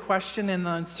afraid of the question and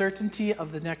the uncertainty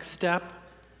of the next step,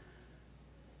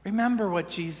 remember what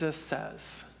Jesus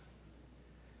says.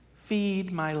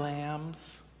 Feed my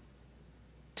lambs,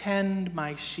 tend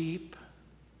my sheep,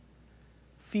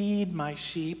 feed my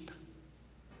sheep,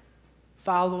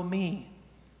 follow me.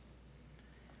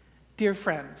 Dear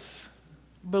friends,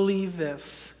 believe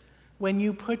this. When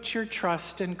you put your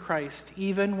trust in Christ,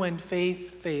 even when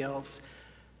faith fails,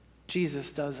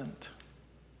 Jesus doesn't.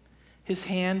 His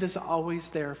hand is always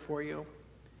there for you.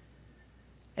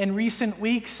 In recent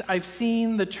weeks, I've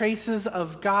seen the traces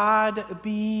of God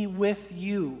be with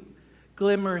you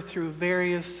glimmer through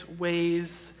various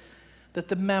ways that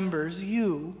the members,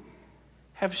 you,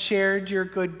 have shared your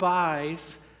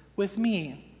goodbyes with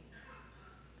me.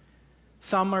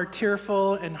 Some are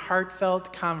tearful and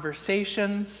heartfelt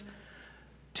conversations,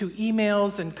 to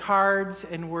emails and cards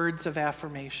and words of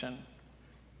affirmation.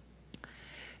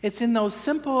 It's in those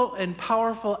simple and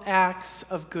powerful acts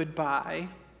of goodbye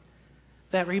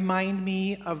that remind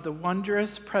me of the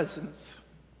wondrous presence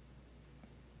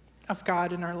of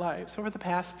God in our lives over the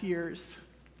past years.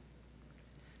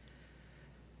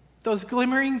 Those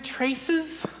glimmering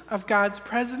traces of God's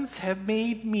presence have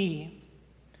made me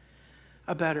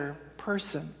a better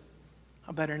person,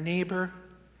 a better neighbor,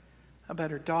 a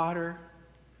better daughter,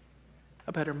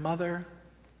 a better mother,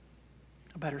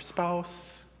 a better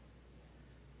spouse,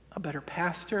 a better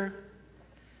pastor,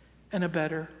 and a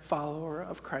better follower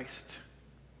of Christ.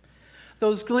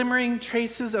 Those glimmering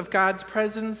traces of God's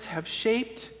presence have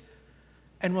shaped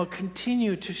and will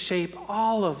continue to shape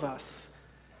all of us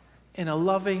in a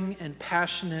loving and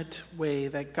passionate way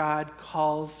that God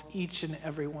calls each and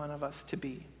every one of us to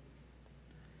be.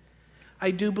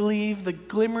 I do believe the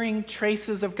glimmering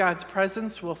traces of God's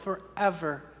presence will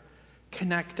forever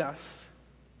connect us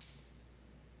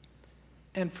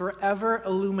and forever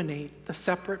illuminate the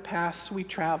separate paths we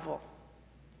travel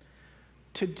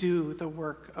to do the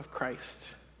work of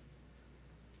Christ.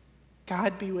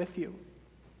 God be with you,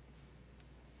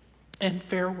 and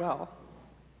farewell.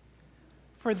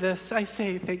 For this I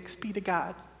say thanks be to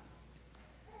God.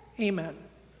 Amen.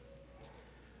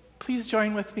 Please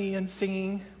join with me in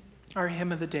singing our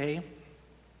hymn of the day.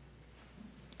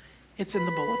 It's in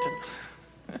the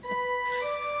bulletin.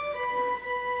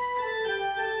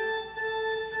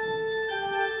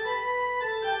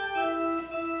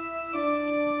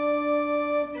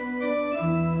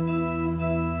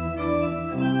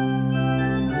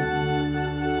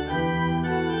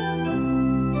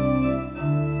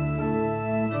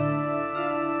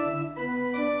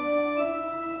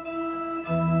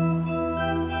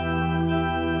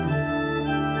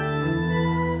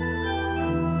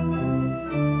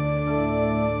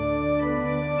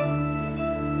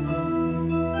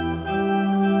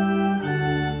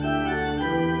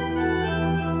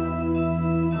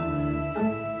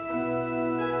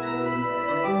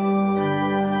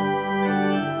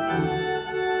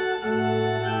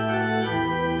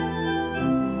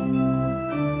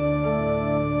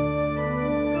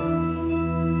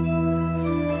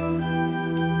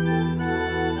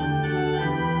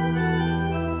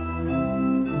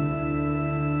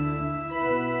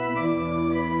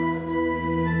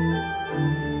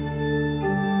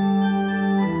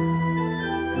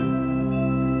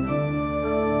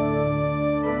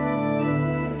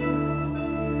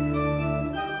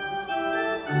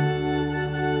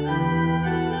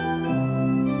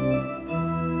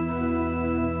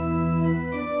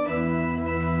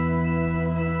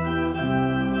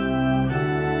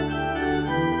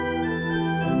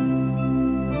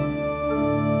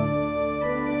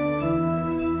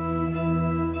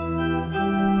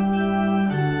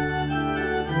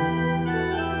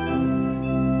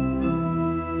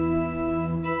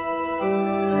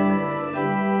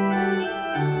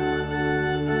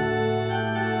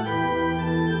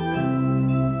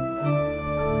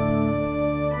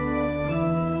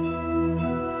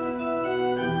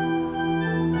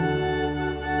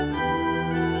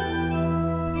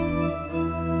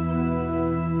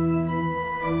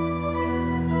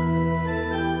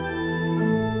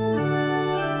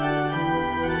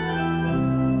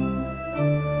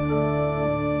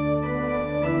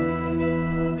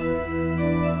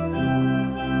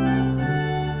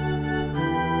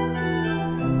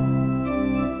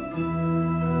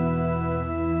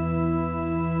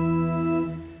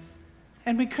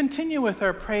 And we continue with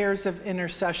our prayers of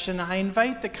intercession. I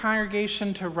invite the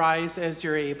congregation to rise as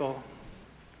you're able.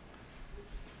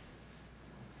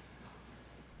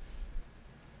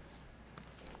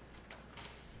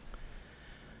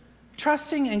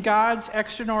 Trusting in God's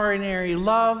extraordinary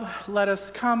love, let us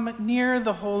come near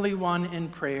the Holy One in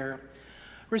prayer,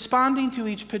 responding to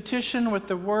each petition with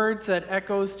the words that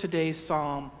echoes today's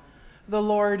psalm, "The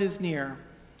Lord is near."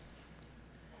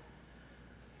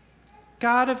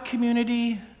 God of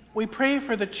community, we pray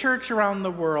for the church around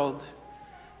the world.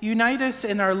 Unite us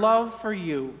in our love for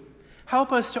you.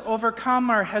 Help us to overcome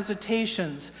our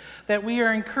hesitations, that we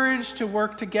are encouraged to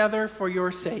work together for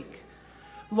your sake.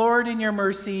 Lord, in your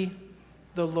mercy,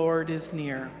 the Lord is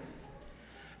near.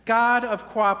 God of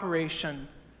cooperation,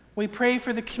 we pray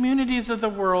for the communities of the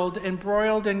world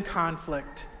embroiled in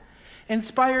conflict.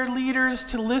 Inspire leaders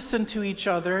to listen to each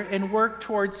other and work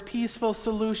towards peaceful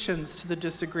solutions to the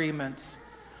disagreements.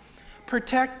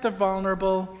 Protect the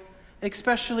vulnerable,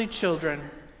 especially children,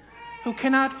 who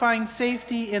cannot find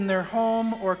safety in their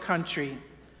home or country.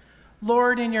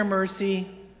 Lord, in your mercy,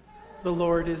 the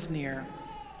Lord is near.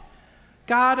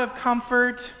 God of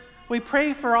comfort, we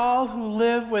pray for all who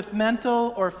live with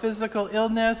mental or physical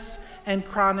illness and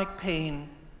chronic pain.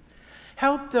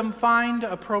 Help them find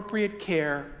appropriate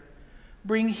care.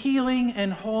 Bring healing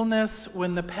and wholeness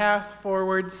when the path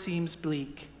forward seems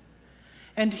bleak.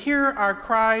 And hear our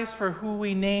cries for who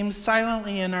we name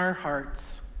silently in our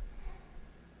hearts.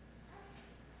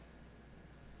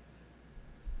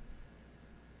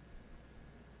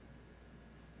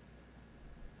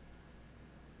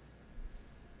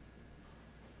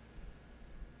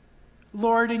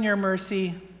 Lord, in your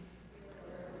mercy,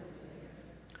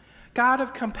 God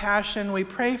of compassion, we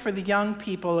pray for the young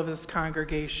people of this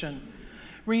congregation.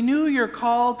 Renew your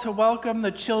call to welcome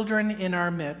the children in our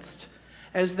midst.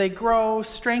 As they grow,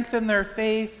 strengthen their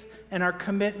faith and our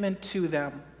commitment to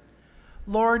them.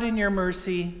 Lord, in your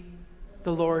mercy,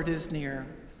 the Lord is near.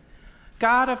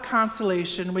 God of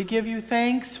consolation, we give you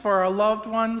thanks for our loved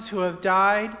ones who have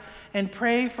died and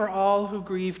pray for all who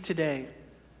grieve today.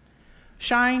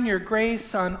 Shine your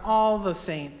grace on all the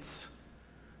saints.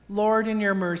 Lord, in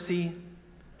your mercy,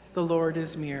 the Lord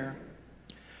is near.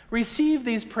 Receive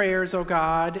these prayers, O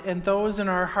God, and those in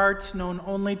our hearts known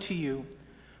only to you,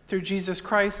 through Jesus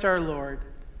Christ our Lord.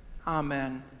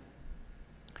 Amen.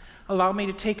 Allow me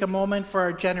to take a moment for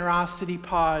our generosity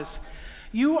pause.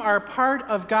 You are part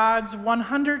of God's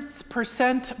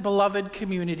 100% beloved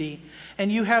community,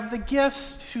 and you have the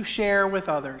gifts to share with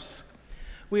others.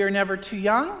 We are never too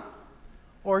young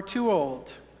or too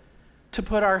old to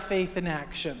put our faith in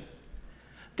action.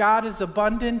 God is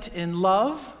abundant in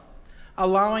love,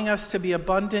 allowing us to be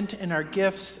abundant in our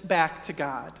gifts back to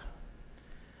God.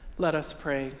 Let us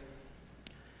pray.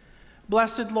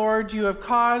 Blessed Lord, you have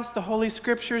caused the Holy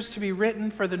Scriptures to be written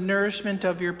for the nourishment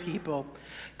of your people.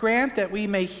 Grant that we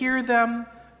may hear them,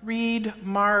 read,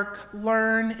 mark,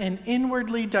 learn, and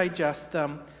inwardly digest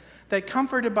them, that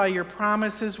comforted by your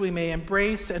promises we may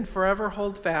embrace and forever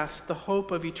hold fast the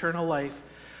hope of eternal life.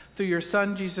 Through your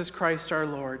Son, Jesus Christ our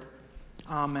Lord.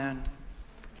 Amen.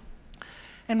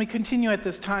 And we continue at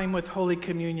this time with Holy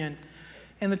Communion.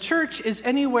 And the church is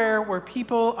anywhere where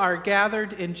people are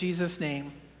gathered in Jesus'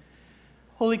 name.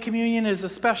 Holy Communion is a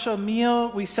special meal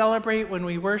we celebrate when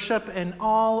we worship, and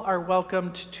all are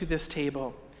welcomed to this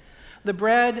table. The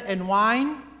bread and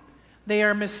wine, they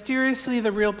are mysteriously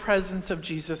the real presence of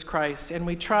Jesus Christ, and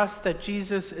we trust that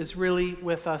Jesus is really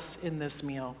with us in this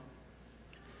meal.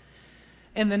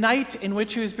 In the night in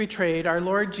which he was betrayed, our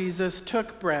Lord Jesus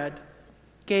took bread,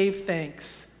 gave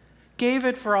thanks, gave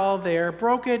it for all there,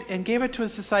 broke it, and gave it to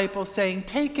his disciples, saying,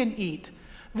 "Take and eat.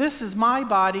 This is my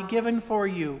body given for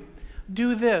you.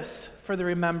 Do this for the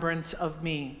remembrance of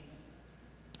me."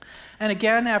 And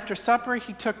again, after supper,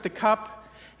 he took the cup.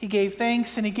 He gave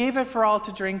thanks, and he gave it for all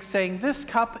to drink, saying, "This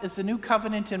cup is the new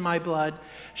covenant in my blood,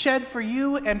 shed for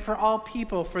you and for all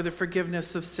people for the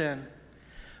forgiveness of sin.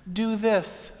 Do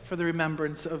this for the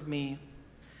remembrance of me."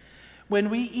 When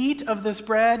we eat of this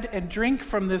bread and drink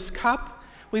from this cup,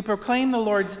 we proclaim the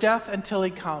Lord's death until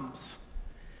he comes.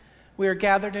 We are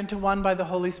gathered into one by the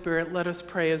Holy Spirit. Let us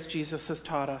pray as Jesus has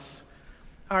taught us.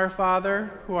 Our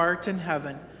Father, who art in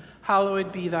heaven,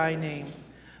 hallowed be thy name.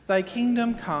 Thy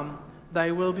kingdom come,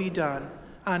 thy will be done,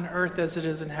 on earth as it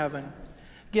is in heaven.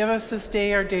 Give us this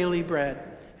day our daily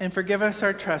bread, and forgive us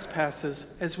our trespasses,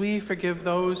 as we forgive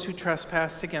those who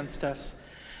trespass against us.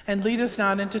 And lead us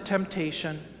not into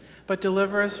temptation, but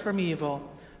deliver us from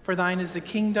evil. For thine is the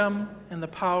kingdom, and the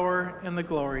power, and the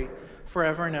glory,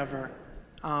 forever and ever.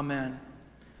 Amen.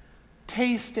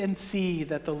 Taste and see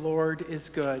that the Lord is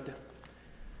good.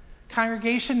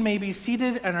 Congregation may be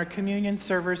seated, and our communion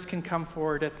servers can come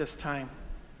forward at this time.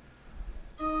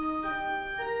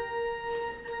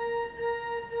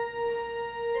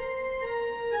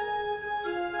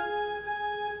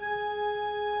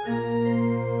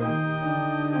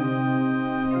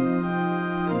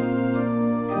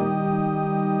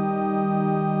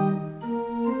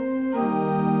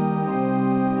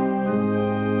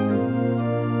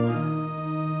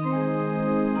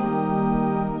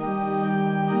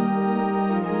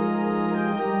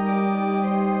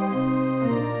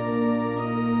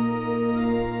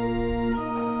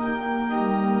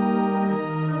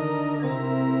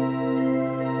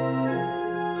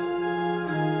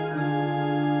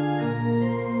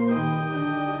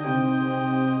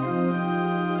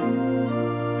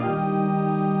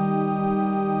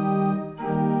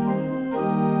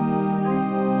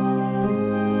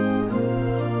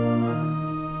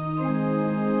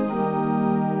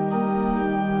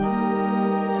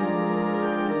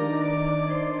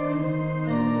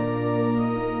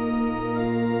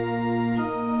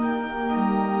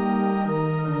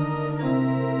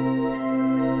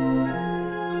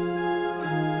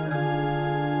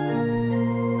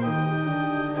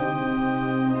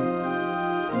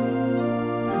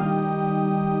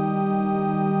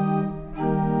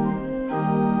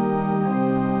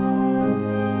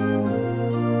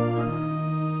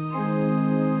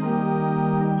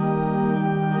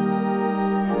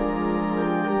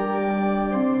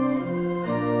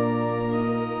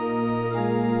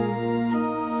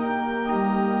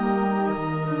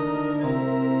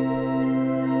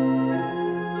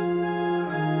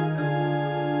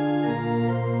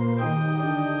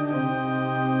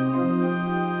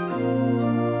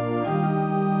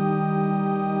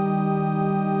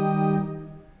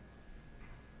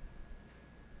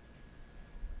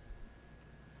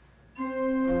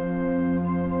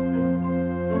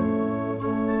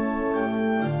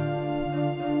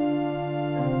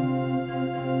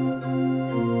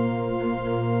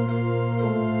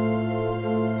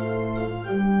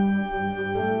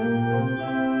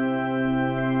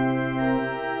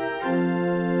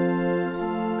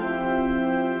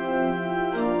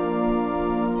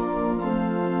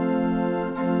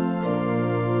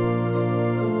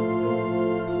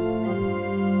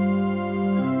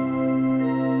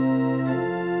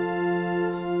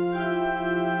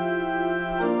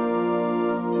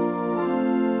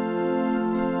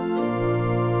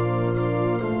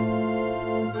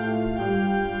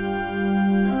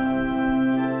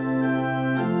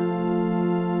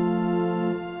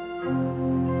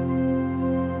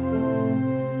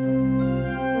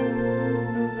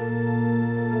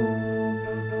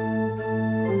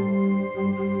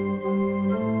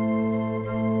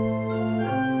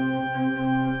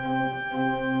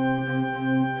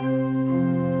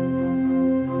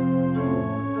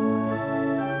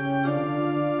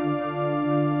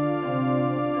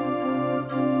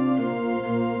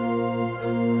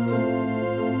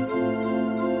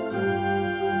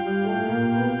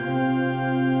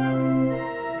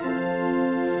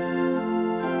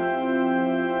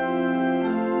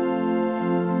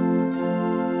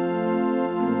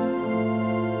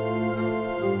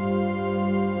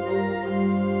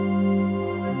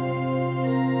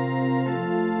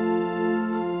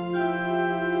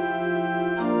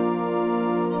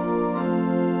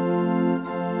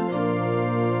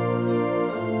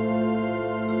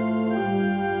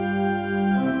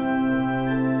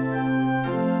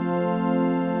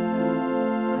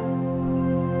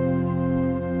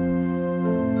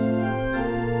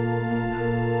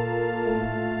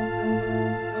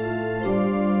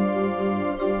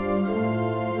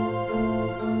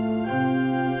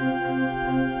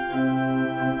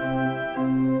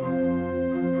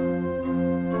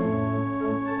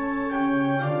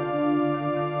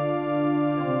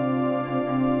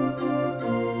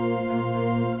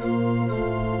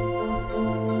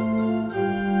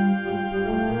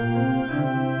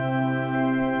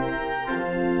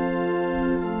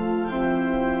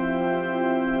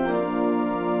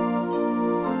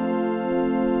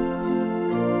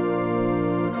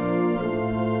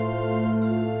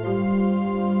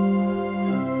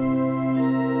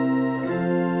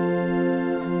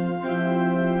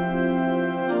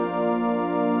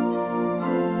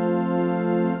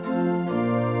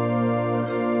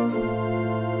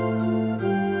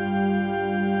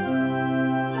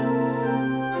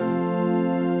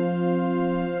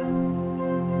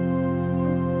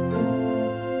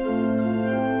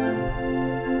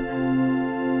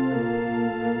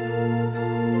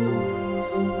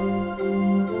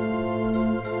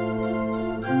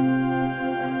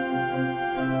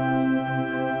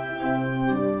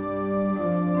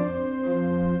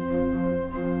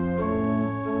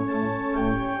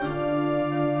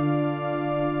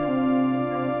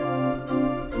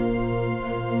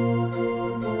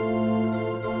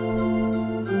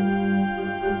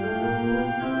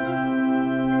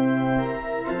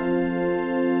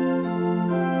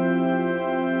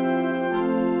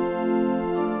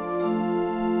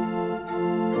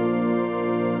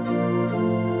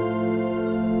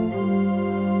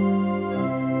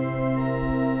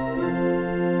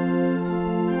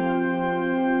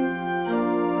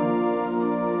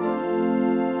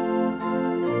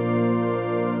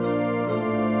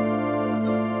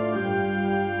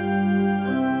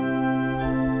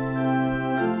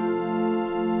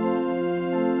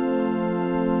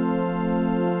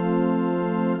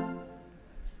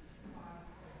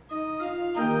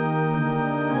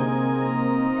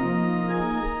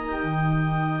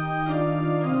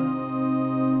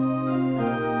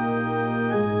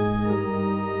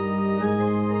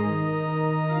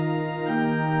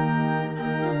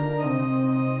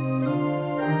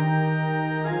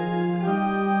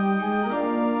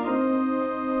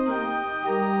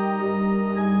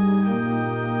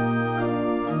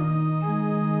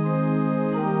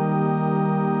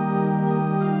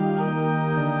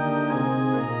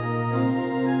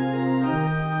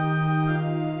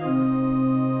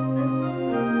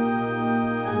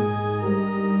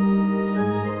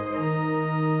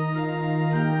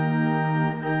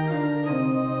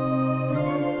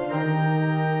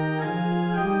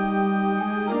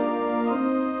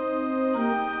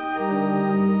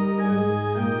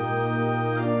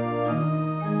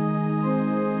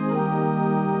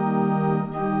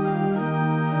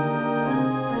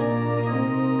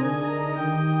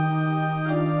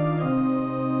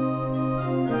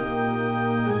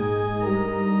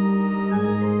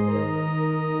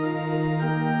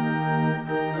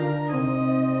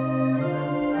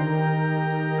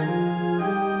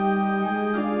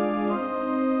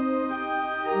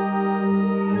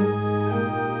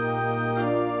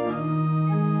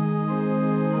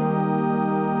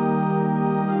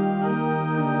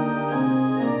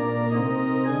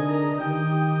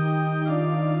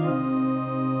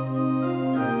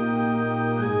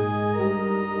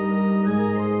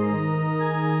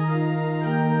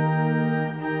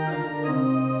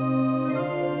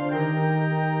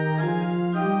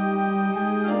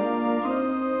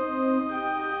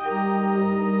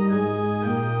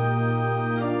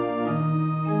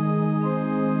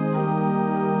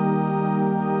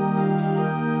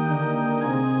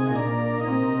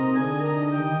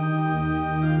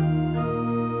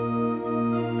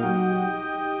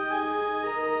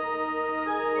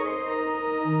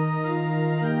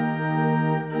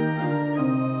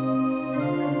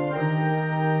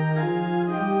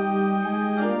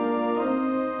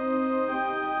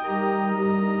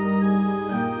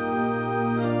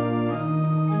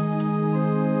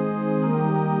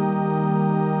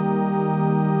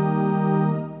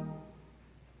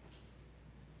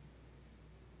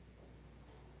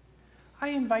 I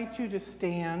invite you to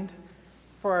stand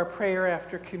for our prayer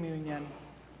after communion.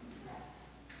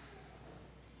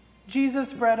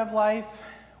 Jesus, bread of life,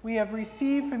 we have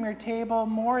received from your table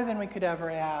more than we could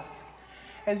ever ask.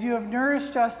 As you have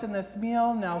nourished us in this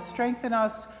meal, now strengthen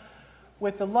us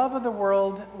with the love of the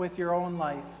world with your own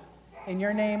life. In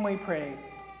your name we pray.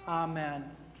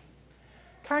 Amen.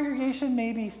 Congregation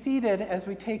may be seated as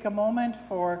we take a moment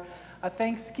for a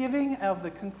thanksgiving of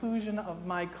the conclusion of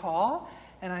my call.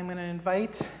 And I'm going to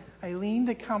invite Eileen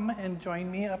to come and join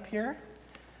me up here.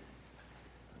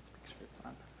 Let's make sure it's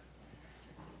on.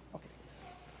 Okay.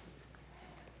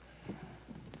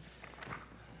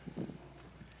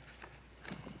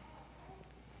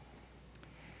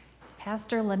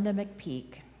 Pastor Linda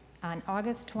McPeak, on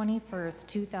August 21st,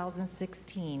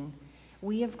 2016,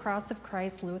 we of Cross of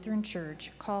Christ Lutheran Church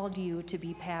called you to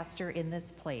be pastor in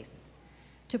this place,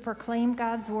 to proclaim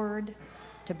God's word,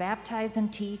 to baptize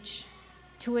and teach,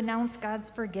 to announce God's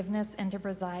forgiveness, and to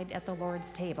preside at the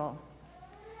Lord's table.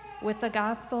 With the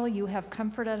gospel, you have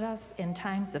comforted us in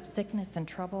times of sickness and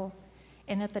trouble,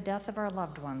 and at the death of our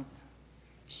loved ones.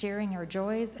 Sharing our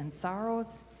joys and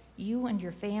sorrows, you and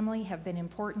your family have been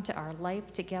important to our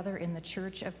life together in the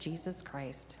Church of Jesus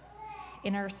Christ,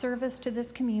 in our service to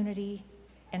this community,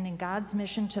 and in God's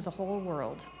mission to the whole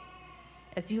world.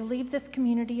 As you leave this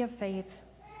community of faith,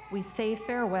 we say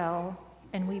farewell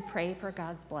and we pray for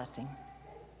God's blessing.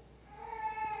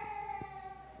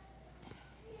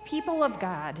 People of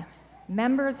God,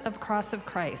 members of Cross of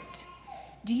Christ,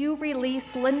 do you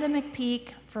release Linda McPeak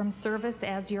from service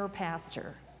as your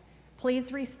pastor?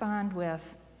 Please respond with,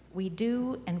 "We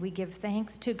do, and we give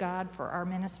thanks to God for our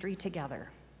ministry together."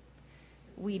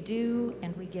 We do,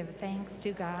 and we give thanks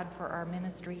to God for our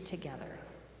ministry together.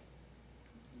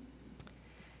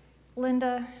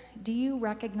 Linda, do you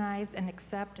recognize and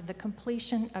accept the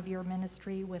completion of your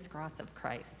ministry with Cross of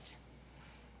Christ?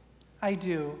 I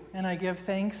do, and I give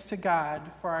thanks to God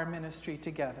for our ministry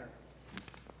together.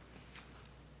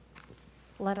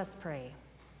 Let us pray.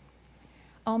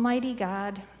 Almighty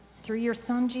God, through your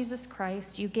Son, Jesus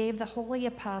Christ, you gave the holy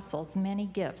apostles many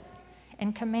gifts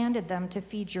and commanded them to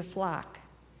feed your flock.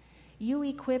 You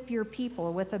equip your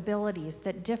people with abilities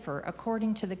that differ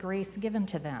according to the grace given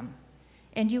to them,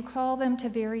 and you call them to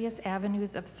various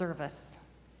avenues of service.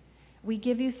 We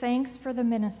give you thanks for the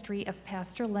ministry of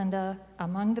Pastor Linda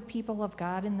among the people of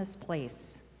God in this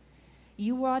place.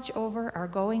 You watch over our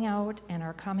going out and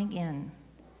our coming in.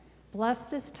 Bless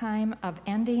this time of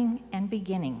ending and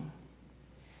beginning.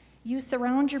 You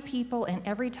surround your people in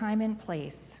every time and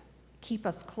place. Keep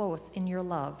us close in your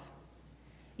love.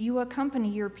 You accompany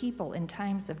your people in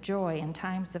times of joy and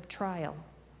times of trial.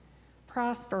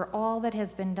 Prosper all that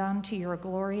has been done to your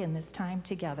glory in this time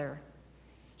together.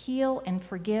 Heal and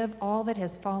forgive all that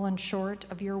has fallen short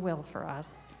of your will for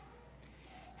us.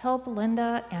 Help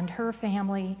Linda and her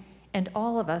family and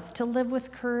all of us to live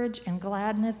with courage and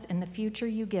gladness in the future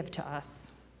you give to us.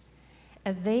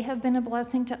 As they have been a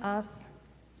blessing to us,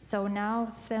 so now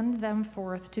send them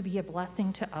forth to be a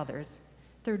blessing to others.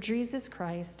 Through Jesus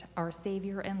Christ, our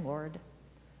Savior and Lord.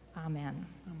 Amen.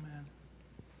 Amen.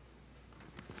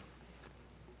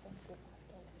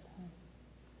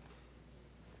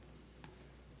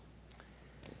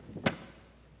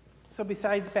 So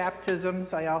besides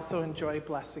baptisms, I also enjoy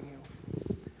blessing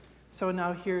you. So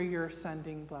now hear your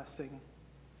sending blessing.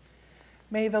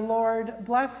 May the Lord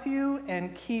bless you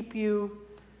and keep you.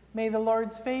 May the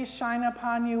Lord's face shine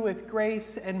upon you with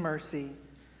grace and mercy.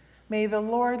 May the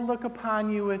Lord look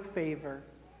upon you with favor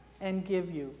and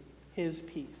give you his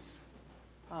peace.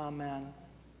 Amen.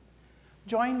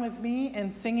 Join with me in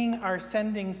singing our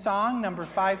sending song, number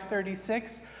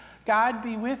 536, God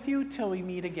Be With You Till We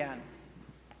Meet Again.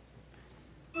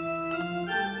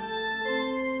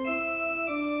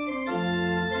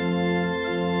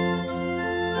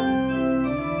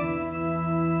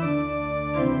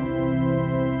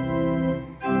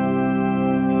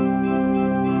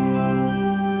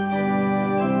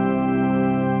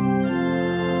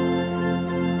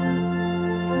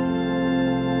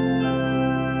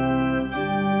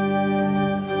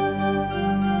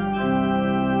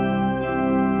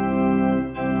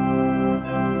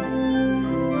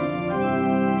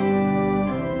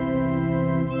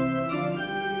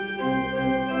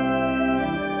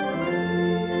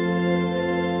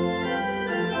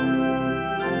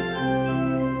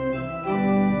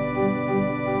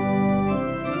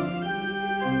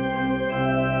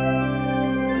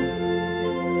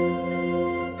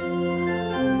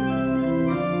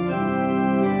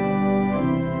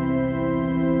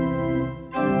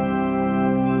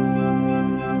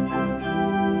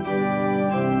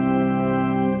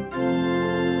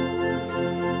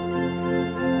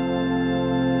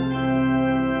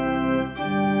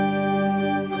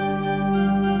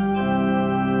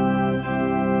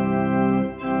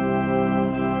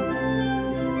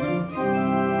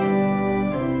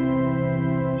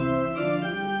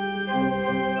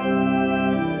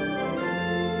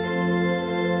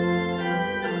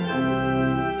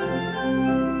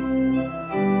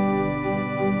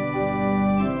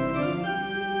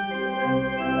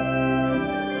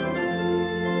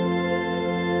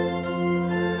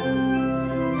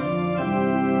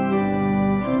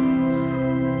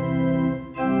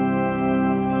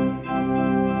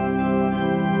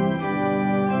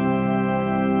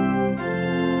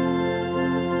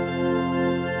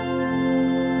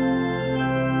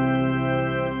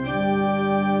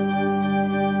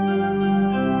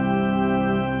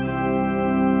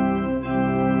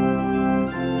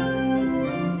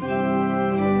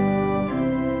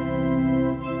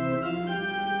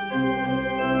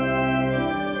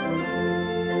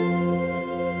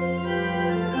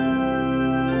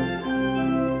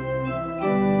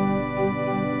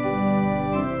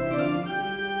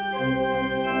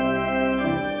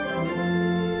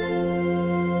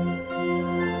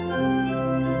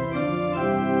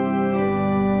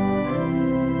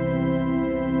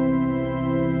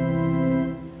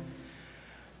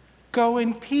 Go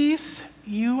in peace.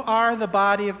 You are the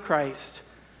body of Christ.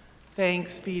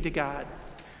 Thanks be to God.